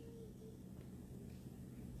submitting?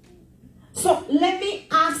 So let me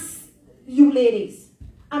ask you ladies.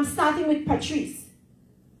 I'm starting with Patrice.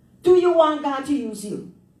 Do you want God to use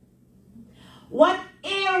you? What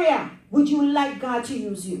area would you like God to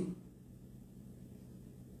use you?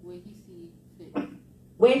 Where he sees fit.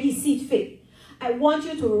 Where he sees fit. I want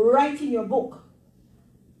you to write in your book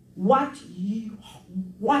what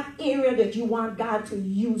area that you want God to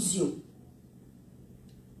use you.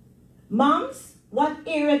 Moms, what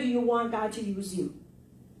area do you want God to use you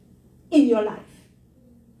in your life?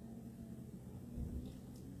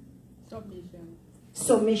 Submission.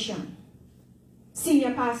 Submission.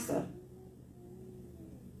 Senior pastor.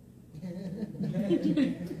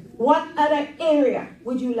 What other area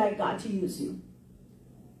would you like God to use you?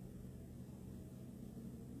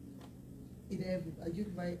 In every,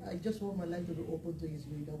 I just want my life to be open to his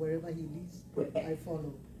will, that wherever he leads, I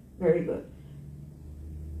follow. Very good.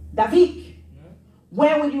 David,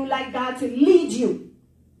 where would you like God to lead you?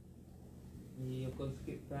 You can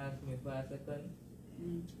skip past me for a second.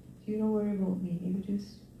 You don't worry about me. You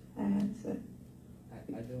just answer.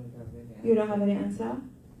 I don't have any answer. You don't have any answer?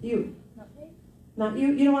 You? Not me. Not you?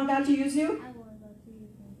 You don't want God to use you? I want God to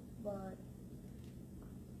use me, but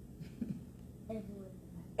everywhere.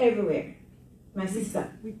 Everywhere. My sister.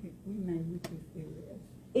 In my weakest areas.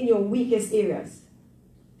 In your weakest areas.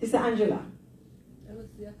 Sister Angela. I would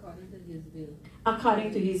say according to his will.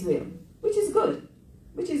 According to his will. Which is good.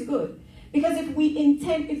 Which is good. Because if we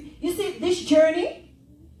intend, you see, this journey,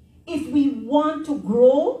 if we want to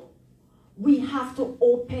grow, we have to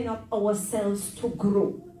open up ourselves to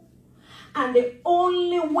grow. And the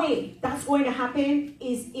only way that's going to happen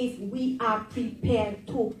is if we are prepared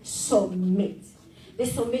to submit. The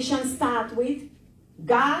submission starts with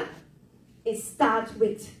God. It starts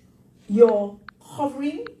with your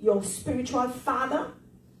covering, your spiritual father.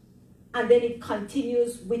 And then it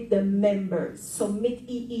continues with the members. Submit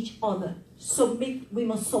each other. Submit. We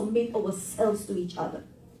must submit ourselves to each other.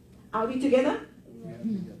 Are we together? Yeah.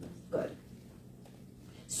 Good.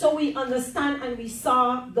 So we understand and we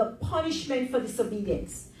saw the punishment for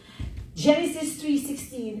disobedience. Genesis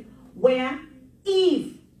 3:16, where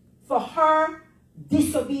Eve, for her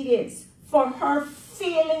disobedience, for her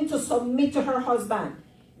failing to submit to her husband,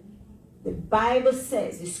 the Bible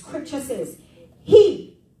says, the scripture says,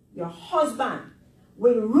 he, your husband,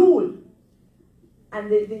 will rule. And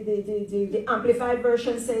the Amplified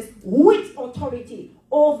Version says, with authority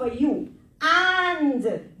over you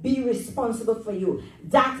and be responsible for you.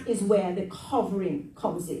 That is where the covering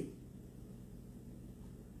comes in.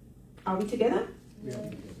 Are we together? Yeah.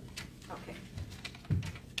 Okay.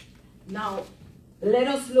 Now, let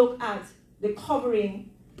us look at the covering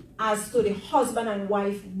as to the husband and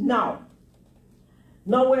wife now.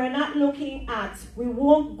 Now, we're not looking at, we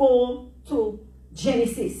won't go to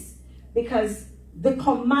Genesis because the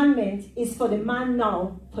commandment is for the man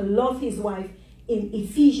now to love his wife in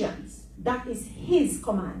Ephesians. That is his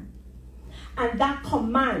command. And that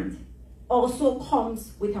command also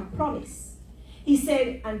comes with a promise. He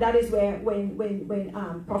said, and that is where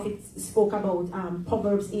when prophet spoke about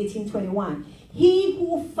Proverbs 18:21, he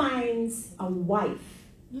who finds a wife,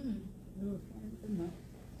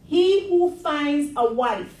 he who finds a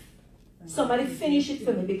wife, somebody finish it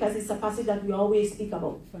for me because it's a passage that we always speak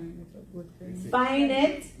about. Find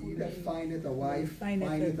it. He that findeth a wife,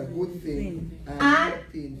 findeth a good thing, and And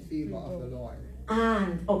obtain favor of the Lord.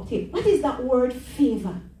 And obtain. What is that word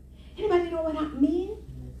favor? Anybody know what that means?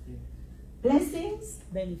 Blessings?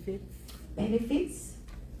 Benefits. Benefits?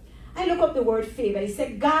 I look up the word favor. It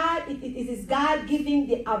said God, it is God giving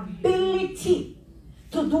the ability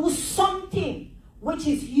to do something which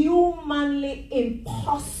is humanly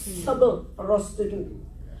impossible for us to do.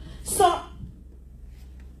 So,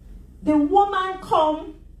 the woman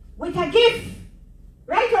come with a gift,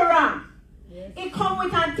 right or wrong? Yes. It come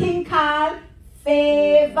with a thing called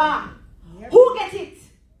favor. Yep. Who gets it?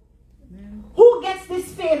 Amen. Who gets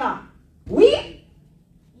this favor? We?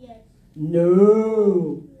 Yes.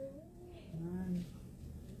 No. Man.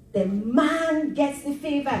 The man gets the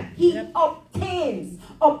favor. He Yep. obtains.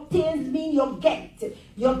 Obtains means you get,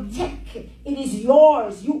 you take. It is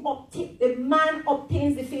yours. You obtain. The man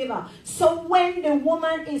obtains the favor. So when the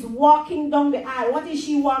woman is walking down the aisle, what is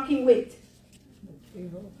she walking with?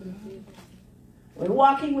 We're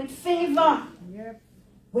walking with favor. Yep.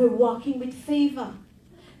 We're walking with favor.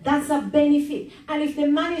 That's a benefit. And if the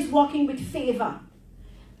man is walking with favor,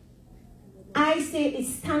 I say it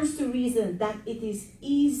stands to reason that it is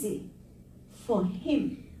easy for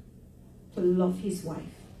him to love his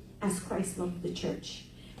wife as Christ loved the church.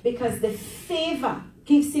 Because the favor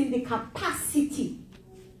gives him the capacity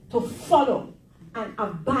to follow and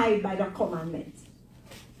abide by the commandment.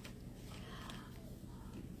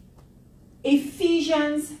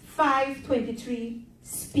 Ephesians 5:23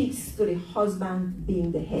 speaks to the husband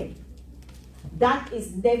being the head. That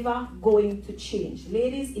is never going to change.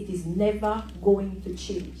 Ladies, it is never going to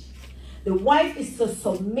change. The wife is to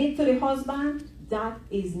submit to the husband. That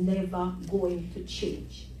is never going to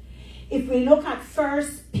change. If we look at 1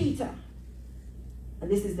 Peter,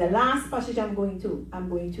 and this is the last passage I'm going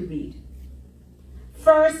to read.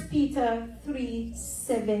 1 Peter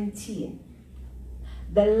 3:17.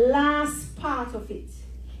 The last part of it.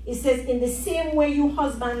 It says, in the same way you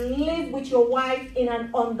husband live with your wife in an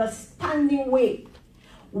understanding way,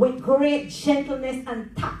 with great gentleness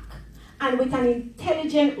and tact, and with an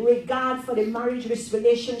intelligent regard for the marriage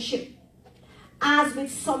relationship, as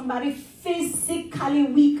with somebody physically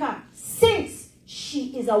weaker, since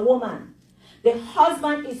she is a woman. The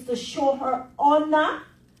husband is to show her honor.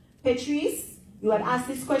 Patrice, you had asked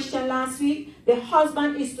this question last week. The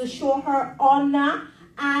husband is to show her honor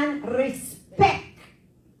and respect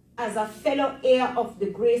as a fellow heir of the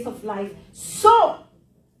grace of life, so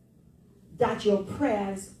that your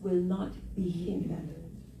prayers will not be hindered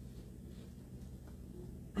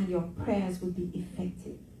and your prayers will be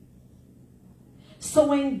effective. So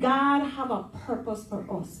when God have a purpose for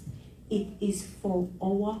us, it is for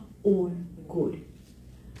our own good.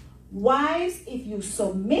 Wives, if you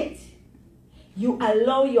submit, you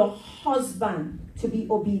allow your husband to be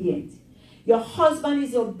obedient. your husband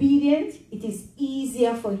is obedient, it is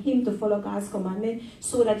easier for him to follow God's commandment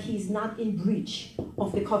so that he's not in breach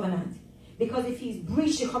of the covenant. Because if he's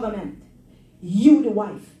breached the covenant, you, the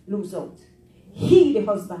wife, lose out. He, the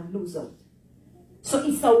husband, lose out. So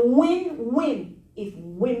it's a win-win if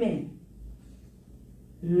women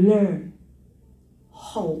learn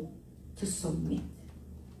how to submit.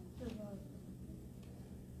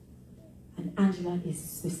 And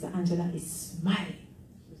Sister Angela is smiling.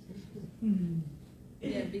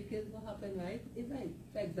 Yeah, because what happened, right? If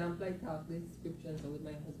for example, I talk this scripture with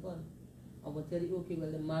my husband, I would tell you, okay,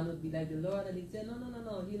 well, the man would be like the Lord, and he'd say,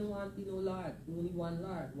 no, you don't want to be no Lord. You only one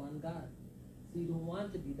Lord, one God. So you don't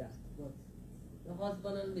want to be that. But the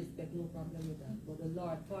husband and respect, no problem with that. But the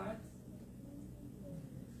Lord part.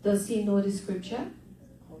 Does he know the scripture?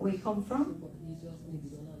 Where it come from? But he just maybe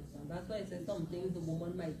don't understand. That's why I said some things the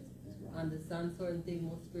woman might understand certain things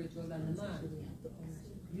more spiritual than the man.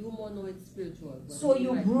 You more know it's spiritual. So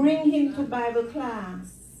you bring him to Bible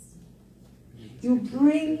class. You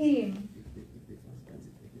bring him.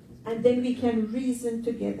 And then we can reason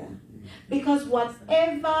together. Because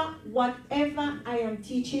whatever I am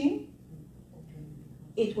teaching,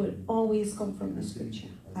 it will always come from the scripture.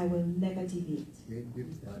 I will never deviate.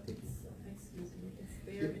 But excuse me, it's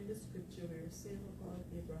there in the scripture where it says about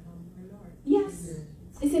Abraham, our Lord. Yes.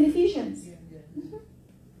 It's in Ephesians. Yeah.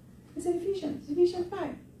 It's in Ephesians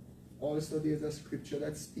 5. Also, there's a scripture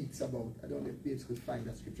that speaks about, I don't know if babes could find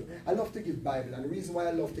that scripture. I love to give Bible, and the reason why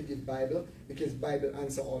I love to give Bible, because Bible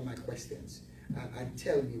answer all my questions and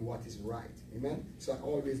tell me what is right. Amen? So I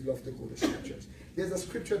always love to go to scriptures. There's a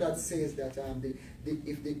scripture that says that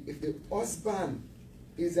if the husband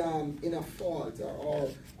is in a fault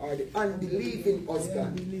or the unbelieving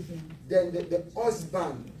husband, then the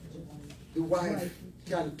husband, the wife,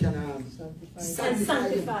 can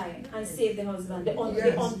sanctify and save the husband, the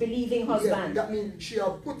unbelieving husband. Yeah, that means she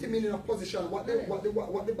have put him in a position. What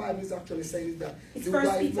the Bible is actually saying is that it's the First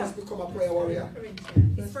wife Peter. must become a prayer warrior.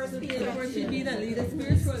 It's First Peter. Or she be the leader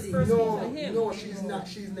spiritually. No, she's not.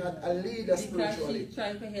 She's not a leader spiritually. Because she's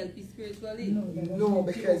trying to help you spiritually. No,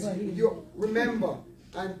 because you remember,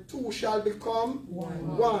 and two shall become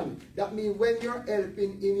one. That means when you're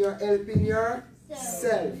helping him, you're helping yourself.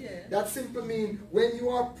 Yeah. That simply means when you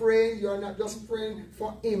are praying, you are not just praying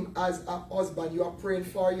for him as a husband, you are praying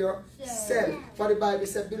for yourself. For the Bible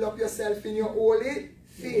said, build up yourself in your holy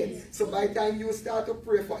faith. So by the time you start to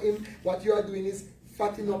pray for him, what you are doing is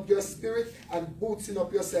fattening up your spirit and boosting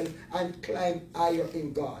up yourself and climb higher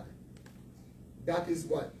in God. That is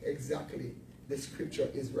what exactly the scripture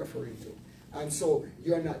is referring to. And so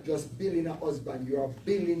you're not just building a husband, you are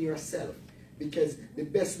building yourself. Because the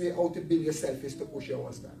best way how to build yourself is to push your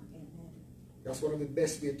husband. That's one of the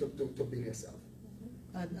best ways to build yourself.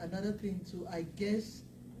 And another thing too, I guess,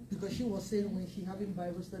 because she was saying when she having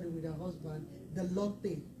Bible study with her husband, the Lord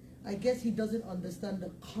thing. I guess he doesn't understand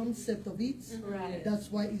the concept of it. Right.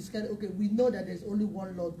 That's why he's kind of, okay, we know that there's only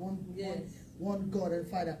one Lord, one God and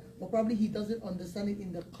Father. But probably he doesn't understand it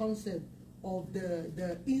in the concept of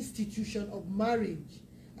the institution of marriage.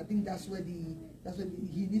 I think that's where he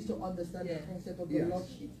needs to understand the concept of the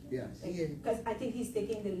Lordship. Yes. Because I think he's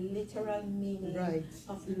taking the literal meaning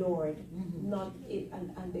of Lord, not it,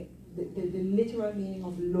 and the literal meaning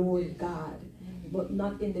of Lord God, but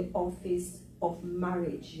not in the office of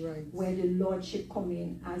marriage, where the Lordship come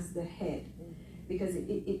in as the head. Because it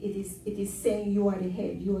is saying you are the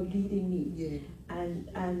head, you are leading me.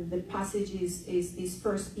 And the passage is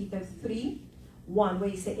 1 Peter 3:1, where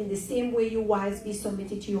he said, in the same way you wives be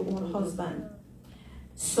submitted to your own husband.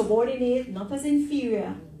 Subordinate, not as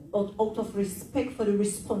inferior, but out of respect for the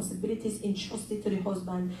responsibilities entrusted to the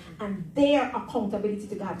husband and their accountability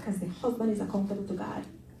to God, because the husband is accountable to God.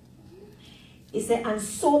 He said, and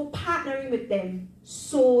so partnering with them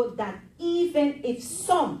so that even if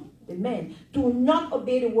some, the men, do not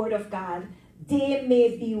obey the word of God, they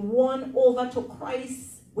may be won over to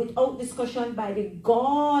Christ without discussion by the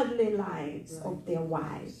godly lives of their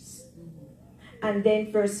wives. And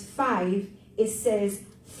then verse 5, it says,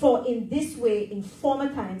 for in this way, in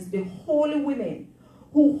former times, the holy women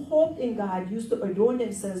who hoped in God used to adorn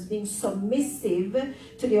themselves, being submissive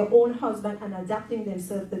to their own husband and adapting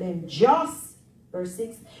themselves to them. Just, verse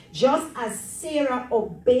 6, just as Sarah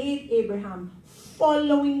obeyed Abraham,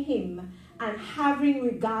 following him and having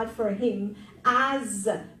regard for him as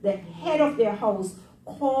the head of their house,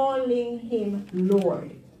 calling him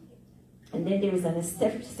Lord. And then there is an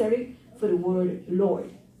asterisk for the word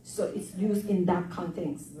Lord. So it's used in that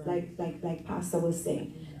context, like Pastor was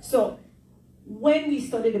saying. So when we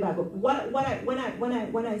study the Bible,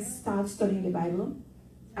 when I start studying the Bible,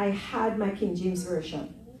 I had my King James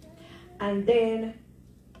Version. and then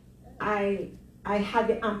I had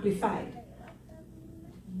the Amplified.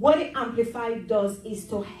 What the Amplified does is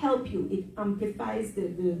to help you. It amplifies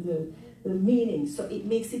the meaning, so it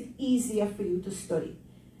makes it easier for you to study.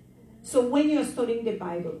 So when you're studying the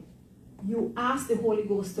Bible, you ask the Holy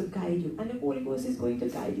Ghost to guide you, and the Holy Ghost is going to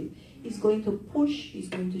guide you. He's going to push, he's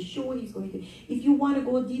going to show, he's going to, if you want to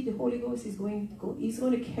go deep, the Holy Ghost is going to go, he's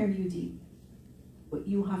going to carry you deep. But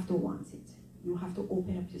you have to want it. You have to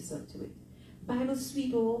open up yourself to it. Bible's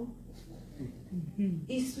sweet, oh.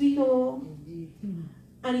 It's sweet, oh.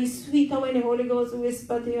 And it's sweeter when the Holy Ghost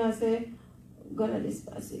whisper to you and say, God of this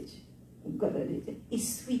passage, God of it.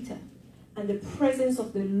 It's sweeter. And the presence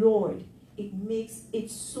of the Lord, it makes it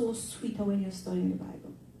so sweeter when you're studying the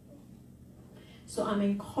Bible. So I'm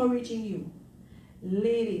encouraging you,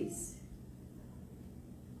 ladies,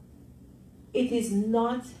 it is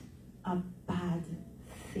not a bad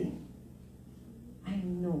thing. I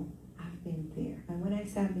know I've been there. And when I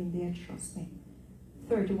say I've been there, trust me,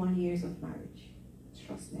 31 years of marriage,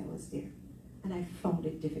 trust me, I was there. And I found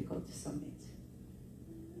it difficult to submit.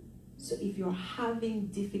 So if you're having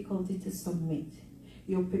difficulty to submit,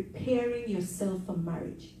 you're preparing yourself for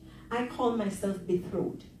marriage. I call myself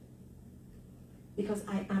betrothed because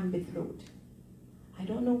I am betrothed. I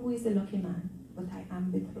don't know who is the lucky man, but I am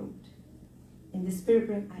betrothed. In the spirit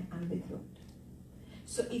realm, I am betrothed.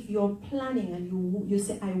 So if you're planning and you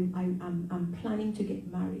say, I'm planning to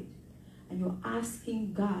get married, and you're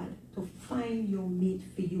asking God to find your mate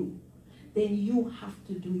for you, then you have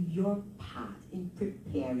to do your part in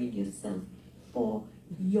preparing yourself for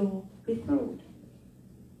your betrothed.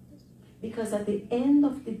 Because at the end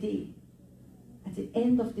of the day,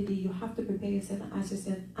 you have to prepare yourself and ask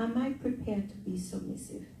yourself, am I prepared to be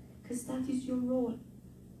submissive? Because that is your role.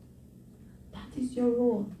 That is your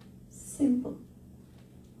role. Simple.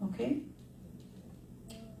 Okay?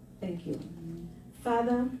 Thank you.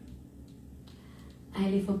 Father, I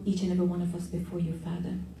lift up each and every one of us before you,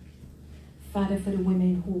 Father. Father, for the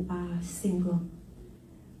women who are single,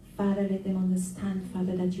 Father, let them understand,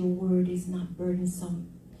 Father, that your word is not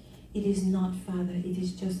burdensome. It is not, Father. It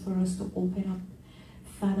is just for us to open up.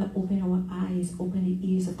 Father, open our eyes, open the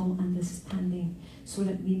ears of our understanding so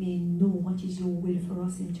that we may know what is your will for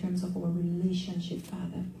us in terms of our relationship,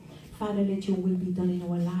 Father. Father, let your will be done in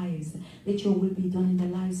our lives. Let your will be done in the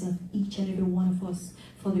lives of each and every one of us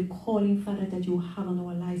for the calling, Father, that you have on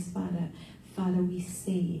our lives, Father. Father, we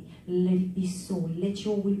say, let it be so. Let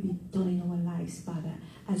your will be done in our lives, Father.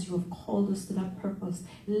 As you have called us to that purpose,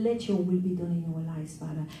 let your will be done in our lives,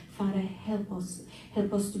 Father. Father, help us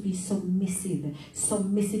to be submissive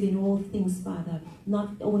in all things, Father.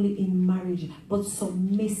 Not only in marriage, but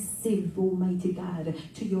submissive, Almighty God,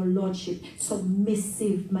 to your Lordship.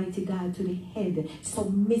 Submissive, mighty God, to the head.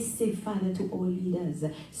 Submissive, Father, to our leaders.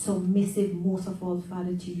 Submissive, most of all,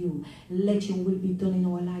 Father, to you. Let your will be done in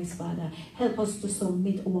our lives, Father. Help us to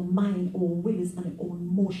submit our mind, our wills, and our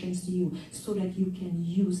emotions to you so that you can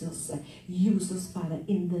use us. Use us, Father,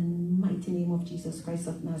 in the mighty name of Jesus Christ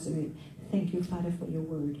of Nazareth. Thank you, Father, for your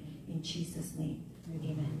word. In Jesus' name,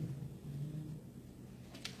 amen.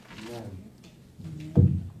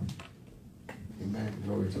 Amen. Amen.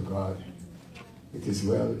 Glory to God. It is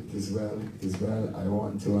well, it is well, it is well. I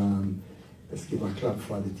want to let's give a clap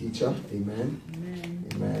for the teacher. Amen. Amen.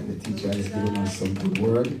 Amen. The teacher has given us some good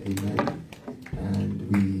word. Amen.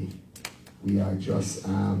 And we are just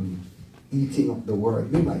eating up the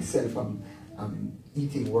word. Me myself, I'm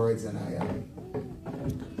eating words, and I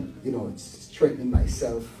strengthening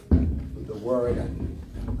myself with the word, and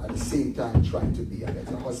at the same time trying to be a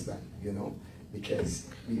better husband, because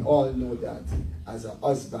we all know that as a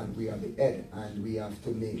husband we are the head, and we have to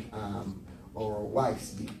make our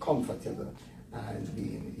wives be comfortable and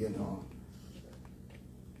being,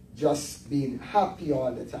 just being happy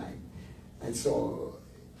all the time. And so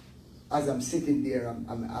as I'm sitting there,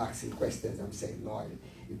 I'm asking questions. I'm saying, Lord,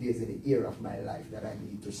 if there's any area of my life that I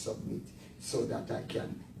need to submit so that I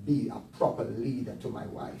can be a proper leader to my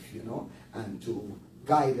wife, and to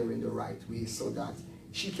guide her in the right way so that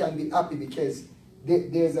she can be happy, because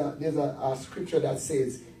there's a scripture that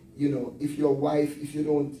says, if you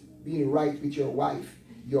don't be right with your wife,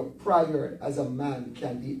 your prayer as a man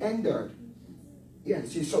can be hindered.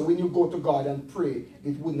 Yes, so when you go to God and pray,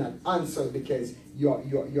 it would not answer because your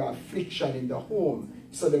affliction in the home.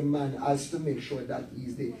 So the man has to make sure that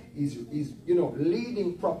he's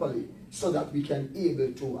leading properly so that we can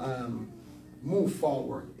able to move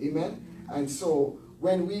forward. Amen. And so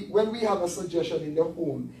when we have a suggestion in the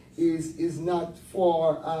home, is not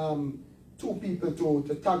for two people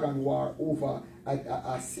to tug and war over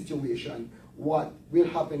a situation. What will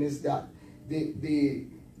happen is that the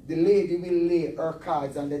the lady will lay her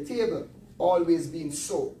cards on the table, always being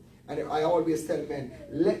so. And I always tell men,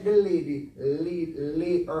 let the lady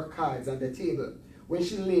lay her cards on the table. When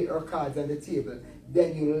she lay her cards on the table,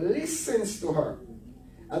 then you listen to her.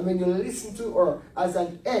 And when you listen to her as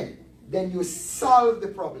an head, then you solve the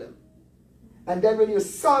problem. And then when you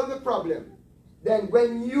solve the problem, then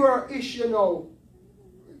when your issue now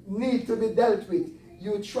need to be dealt with,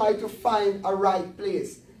 you try to find a right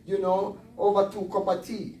place, you know, over 2 cups of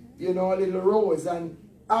tea, you know, a little rose, and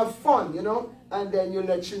have fun, you know, and then you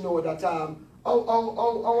let you know that, how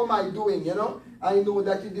am I doing, you know? I know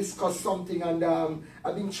that you discussed something, and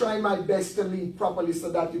I've been trying my best to lead properly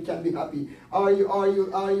so that you can be happy. Are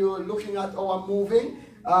you looking at how I'm moving?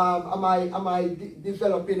 Am I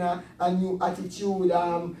developing a new attitude?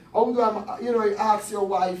 How do I, you know, you ask your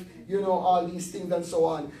wife, you know, all these things and so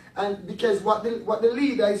on. And because what the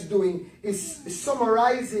leader is doing is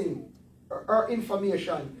summarizing her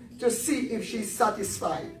information to see if she's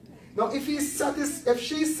satisfied. Now, if she's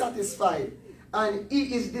satisfied and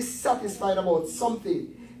he is dissatisfied about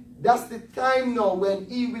something, that's the time now when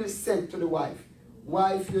he will say to the wife,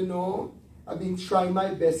 wife, you know, I've been trying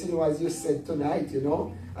my best, you know, as you said tonight, you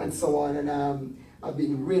know, and so on. And I've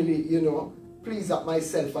been really, you know, pleased at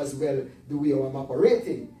myself as well, the way I'm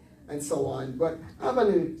operating, and so on. But I have a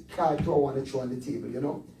little card I want to throw on the table, you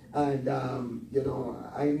know. And, you know,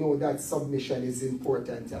 I know that submission is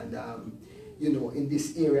important. And, you know, in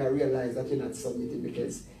this area, I realize that you're not submitting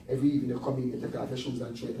because every evening you come in, you take off your shoes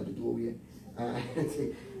and throw it at the doorway.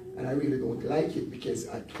 And I really don't like it because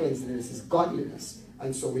cleanliness is godliness.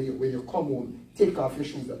 And so when you come home, take off your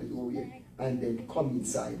shoes at the doorway and then come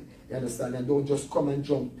inside. You understand? And don't just come and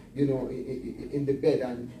jump, you know, in the bed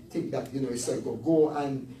and think that, you know, it's like go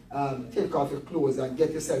and take off your clothes and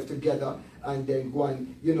get yourself together and then go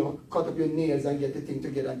and, you know, cut up your nails and get the thing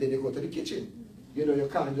together and then you go to the kitchen. You know, you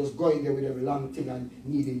can't just go in there with a long thing and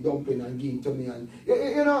kneading dumpling and giving to me. And,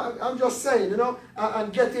 you know, I'm just saying, you know,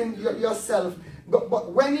 and getting yourself.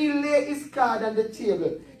 But when he lay his card on the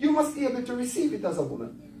table, you must be able to receive it as a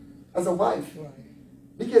woman, as a wife. Right.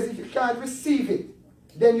 Because if you can't receive it,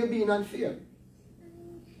 then you're being unfair.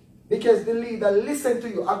 Because the leader listens to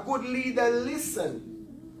you. A good leader listens.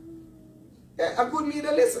 A good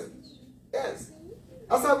leader listens. Yes.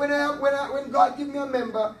 That's why when God gives me a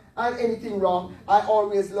member and anything wrong, I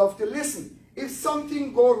always love to listen. If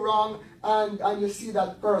something go wrong and you see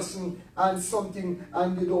that person and something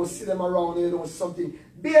and you don't see them around, you know something,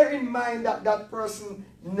 bear in mind that that person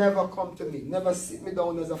never come to me, never sit me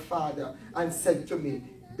down as a father and said to me,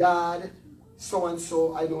 Dad,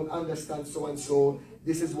 so-and-so, I don't understand so-and-so,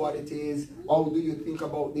 this is what it is, how do you think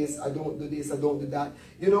about this, I don't do this, I don't do that.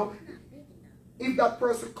 You know, if that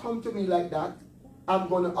person come to me like that, I'm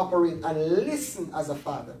going to operate and listen as a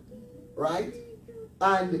father, right?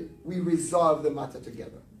 And we resolve the matter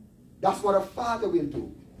together. That's what a father will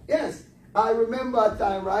do. Yes, I remember a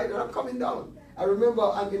time, right, and I'm coming down. I remember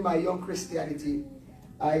I'm in my young Christianity.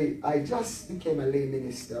 I just became a lay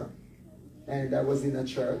minister, and I was in a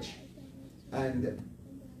church, and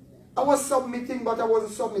I was submitting, but I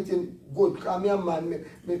wasn't submitting good. Because me and man,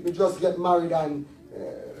 me just get married and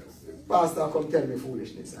pastor come tell me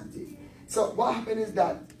foolishness and things. So what happened is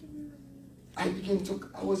that I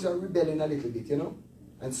was rebelling a little bit, you know,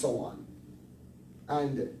 and so on.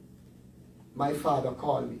 And my father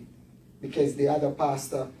called me because the other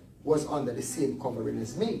pastor was under the same covering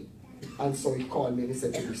as me. And so he called me and he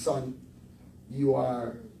said to me, son, you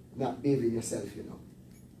are not behaving yourself, you know,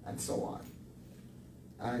 and so on.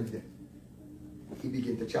 And he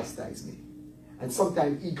began to chastise me. And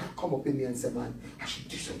sometimes he come up in me and say, man, I should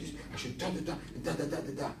this and this, I should da.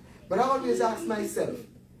 But I always ask myself,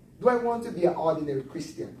 do I want to be an ordinary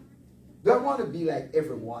Christian? Do I want to be like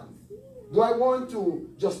everyone? Do I want to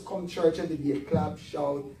just come to church every day, clap,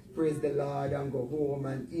 shout, praise the Lord, and go home,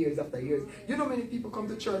 and years after years? You know, many people come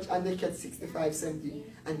to church and they get 65, 70,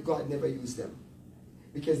 and God never used them.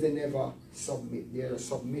 Because they never submit. Their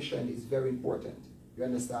submission is very important. You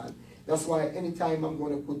understand? That's why anytime I'm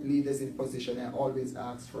going to put leaders in position, I always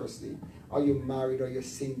ask firstly, are you married? Are you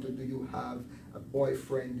single? Do you have a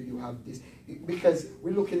boyfriend? Do you have this? Because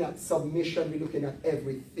we're looking at submission, we're looking at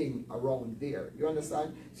everything around there. You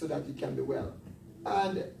understand? So that you can be well.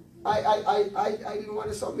 And I didn't want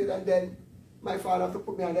to submit, and then my father had to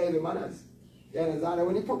put me under heavy manners. You understand? And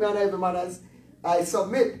when he put me under heavy manners, I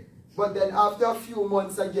submit. But then after a few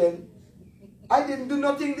months again, I didn't do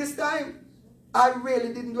nothing this time. I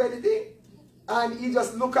really didn't do anything. And he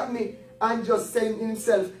just looked at me and just saying to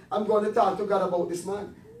himself, I'm going to talk to God about this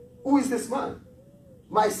man. Who is this man?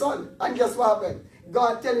 My son. And guess what happened?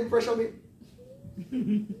 God tell him, pressure me.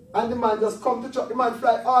 And the man just come to church. The man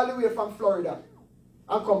fly all the way from Florida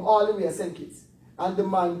and come all the way to St. Kitts. And the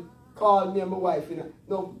man called me and my wife.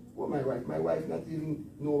 No, what my wife? My wife not even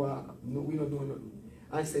know, we don't know nothing.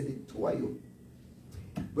 And said, the two of you,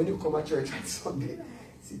 when you come to church on Sunday,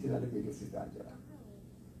 sitting at the middle, Sister Angela.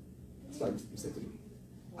 So he said to me.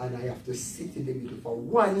 And I have to sit in the middle for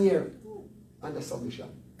 1 year under submission.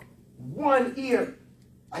 1 year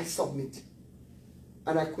I submit.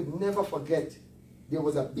 And I could never forget, there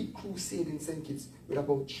was a big crusade in St. Kitts with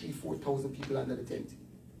about 3,000-4,000 people under the tent.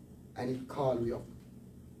 And he called me up.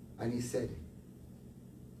 And he said,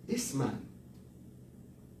 this man,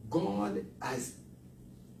 God has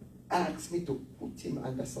asked me to put him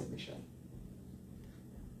under submission.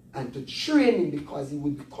 And to train him because he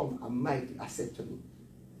would become a mighty asset to me.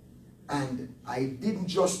 And I didn't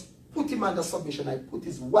just put him under submission, I put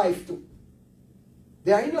his wife too.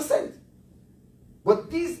 They are innocent.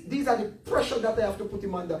 But these are the pressure that I have to put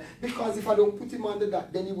him under. Because if I don't put him under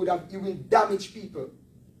that, then he will damage people.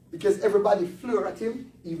 Because everybody flew at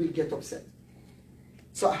him, he will get upset.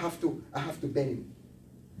 So I have to bend him.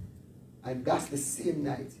 And that's the same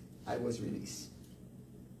night I was released.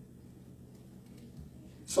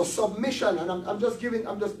 So submission, and I'm just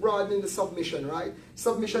broadening the submission, right?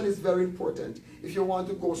 Submission is very important. If you want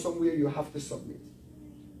to go somewhere, you have to submit.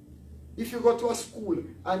 If you go to a school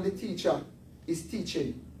and the teacher is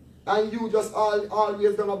teaching, and you just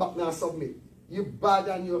always don't go back now and submit. You bad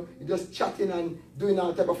and you're just chatting and doing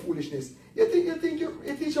all type of foolishness. You think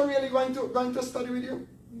your teacher really going to study with you?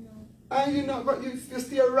 No. And you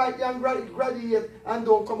stay right and graduate and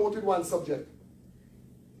don't come out with one subject.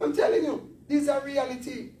 I'm telling you. These are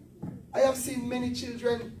reality. I have seen many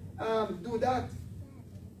children do that.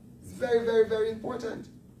 It's very, very, very important.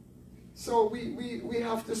 So we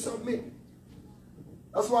have to submit.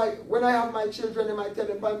 That's why when I have my children, I tell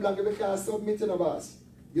them, point blank, if you can't submit in a boss,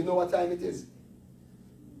 you know what time it is.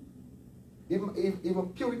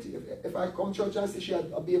 Even purity, if I come to church and see she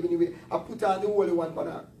had a baby anyway, I put her on the holy one for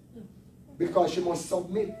her. Because she must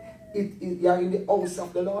submit. You are in the house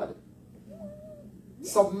of the Lord.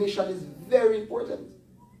 Submission is very important.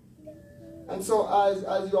 And so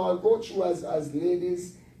as you all go through as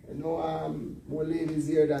ladies, more ladies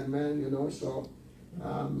here than men, so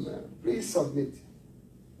please submit.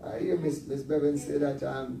 I hear Miss Bevans say that,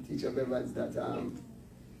 Teacher Bevans, that,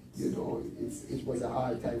 it was a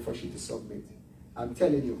hard time for she to submit. I'm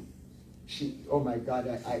telling you, oh my God,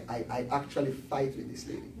 I actually fight with this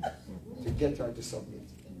lady to get her to submit.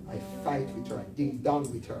 I fight with her, I dig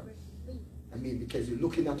down with her. I mean, because you're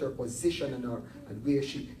looking at her position and where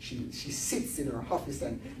she sits in her office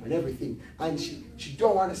and everything, and she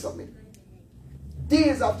don't want to submit.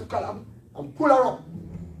 Days after call her and pull her up.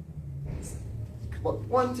 But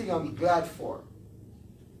one thing I'm glad for,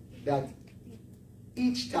 that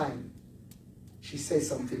each time she says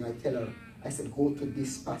something, I tell her, I said, go to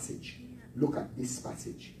this passage, look at this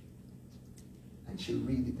passage. And she'll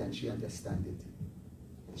read it and she understands it.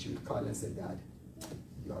 And she will call and say, Dad,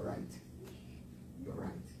 you're right. You're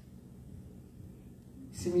right.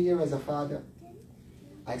 See me here as a father.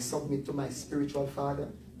 I submit to my spiritual father,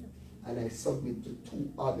 and I submit to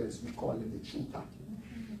two others. We call them the tutor.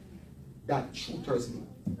 That tutors me.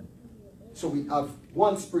 So we have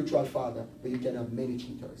one spiritual father, but you can have many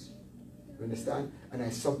tutors. You understand? And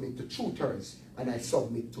I submit to tutors, and I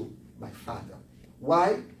submit to my father.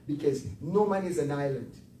 Why? Because no man is an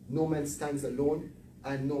island. No man stands alone,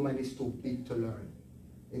 and no man is too big to learn.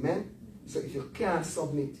 Amen? So if you can't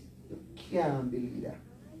submit, you can't be leader.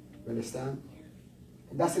 You understand?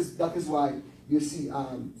 And that is why you see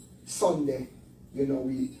Sunday,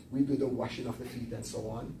 we do the washing of the feet and so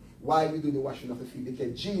on. Why we do the washing of the feet?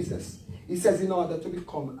 Because Jesus, he says in order to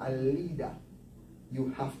become a leader,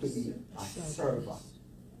 you have to be a server.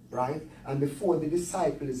 Right? And before the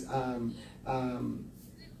disciples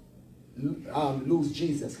lose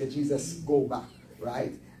Jesus, because Jesus go back,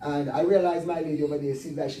 right? And I realized my lady over there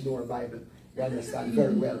seems like she know her Bible. You understand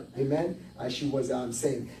very well. Amen? And she was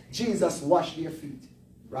saying, Jesus washed their feet.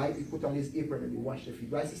 Right? He put on his apron and he washed their feet.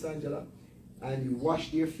 Right, Sister Angela? And he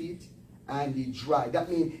washed their feet and he dried. That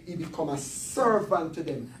means he become a servant to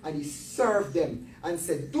them. And he served them and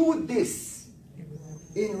said, do this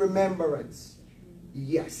in remembrance.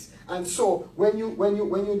 Yes. And so when you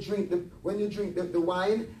drink the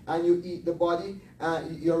wine and you eat the body,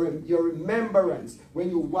 your remembrance, when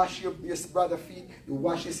you wash your brother's feet, you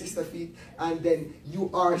wash your sister's feet, and then you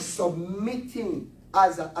are submitting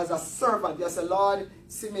as a servant. You say, Lord,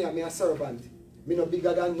 see me, I'm a servant. Me no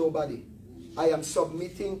bigger than nobody. I am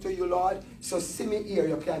submitting to you, Lord. So see me here,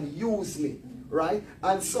 you can use me. Right?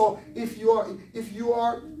 And so if you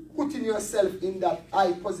are putting yourself in that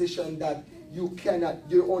high position that you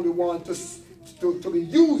only want to be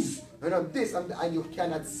used and this and you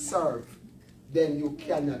cannot serve, then you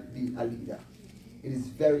cannot be a leader. It is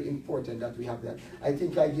very important that we have that. I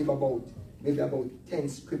think I give maybe about 10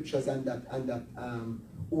 scriptures and that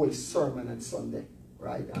whole sermon on Sunday,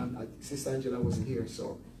 right? Sister Angela wasn't here,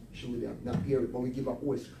 so she would have not hear it, but we give a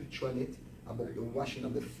whole scripture on it about the washing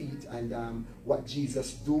of the feet and what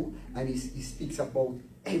Jesus do, and he speaks about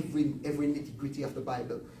every nitty-gritty of the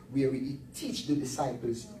Bible, where he teach the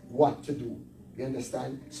disciples what to do. You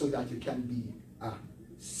understand? So that you can be a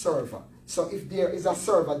server. So if there is a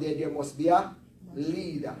server there must be a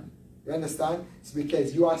leader. You understand? It's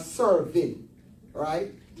because you are serving,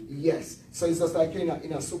 right? Yes. So it's just like you're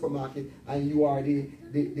in a supermarket and you are the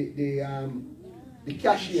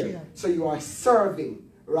cashier. So you are serving,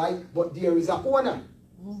 right? But there is an owner.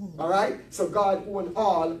 All right? So God owns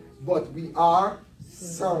all, but we are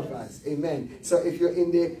servants. Amen. So if you're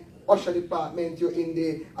in the usher department, you're in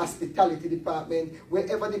the hospitality department,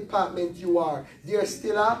 wherever department you are, there's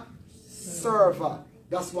still a server.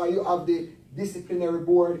 That's why you have the disciplinary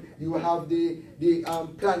board, you have the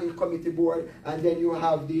planning committee board, and then you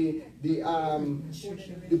have the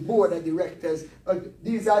board of directors.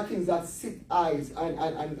 These are things that sit eyes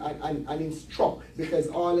and instruct, because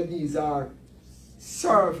all of these are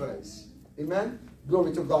servers. Amen.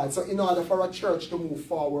 Glory to God. So in order for a church to move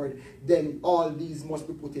forward, then all these must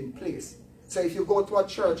be put in place. So if you go to a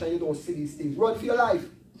church and you don't see these things, run for your life,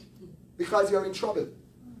 because you're in trouble.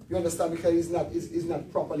 You understand? Because it's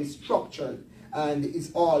not properly structured, and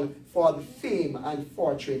it's all for the fame and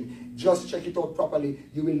fortune. Just check it out properly.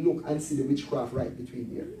 You will look and see the witchcraft right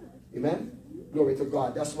between there. Amen? Glory to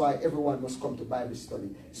God. That's why everyone must come to Bible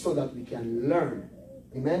study, so that we can learn.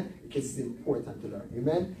 Amen? Because it's important to learn.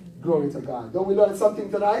 Amen? Glory to God. Don't we learn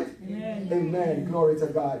something tonight? Amen. Amen. Glory to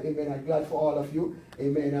God. Amen. I'm glad for all of you.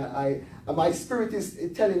 Amen. My spirit is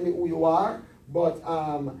telling me who you are, but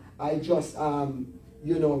I just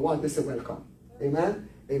want to say welcome. Amen.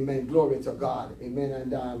 Amen. Glory to God. Amen.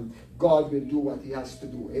 And God will do what he has to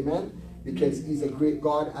do. Amen. Because he's a great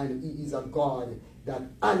God, and he is a God that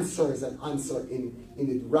answers and answers in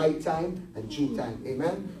the right time and due time.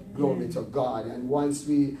 Amen. Glory to God. And once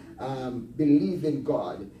we believe in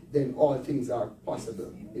God, then all things are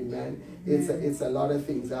possible. Amen. It's a lot of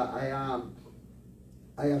things. I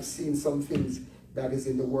have seen some things that is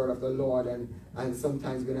in the word of the Lord, and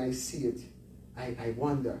sometimes when I see it, I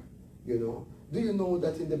wonder, Do you know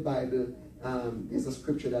that in the Bible, there's a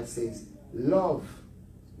scripture that says, love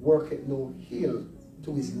worketh no ill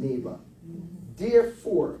to his neighbor.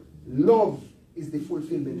 Therefore, love is the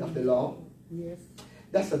fulfillment of the law. Yes.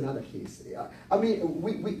 That's another case. I mean,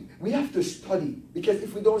 we have to study, because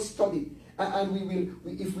if we don't study, and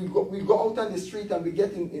if we go out on the street and we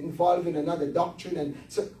get involved in another doctrine, and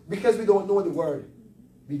so because we don't know the word,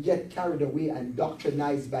 we get carried away and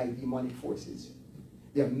doctrinized by demonic forces.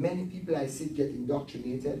 There are many people I see get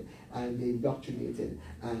indoctrinated, and they indoctrinated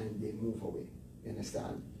and they move away. You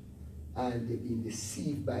understand? And they've been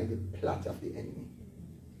deceived by the plot of the enemy.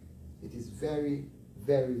 It is very,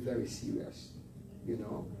 very, very serious.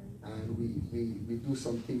 And we do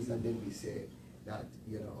some things and then we say that,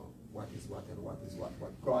 what is what and what is what.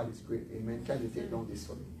 But God is great. Amen. Can you take down this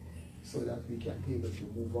for me, so that we can be able to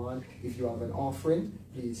move on? If you have an offering,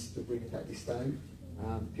 please to bring it at this time.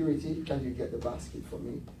 Purity, can you get the basket for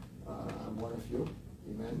me? I'm one of you.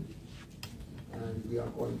 Amen. And we are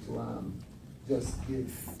going to just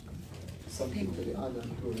give something to the honor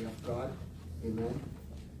and glory of God. Amen.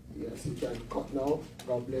 Yes, you can cut now.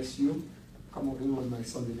 God bless you. Come over on my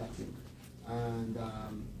Sunday Latin. And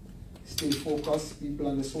stay focused, people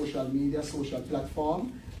on the social media, social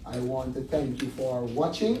platform. I want to thank you for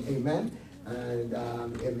watching. Amen. And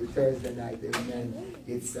every Thursday night, amen,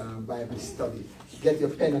 it's Bible study. Get your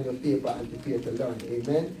pen and your paper and prepare to learn.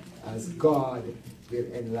 Amen. As God will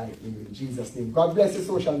enlighten you in Jesus' name. God bless the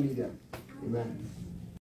social media. Amen.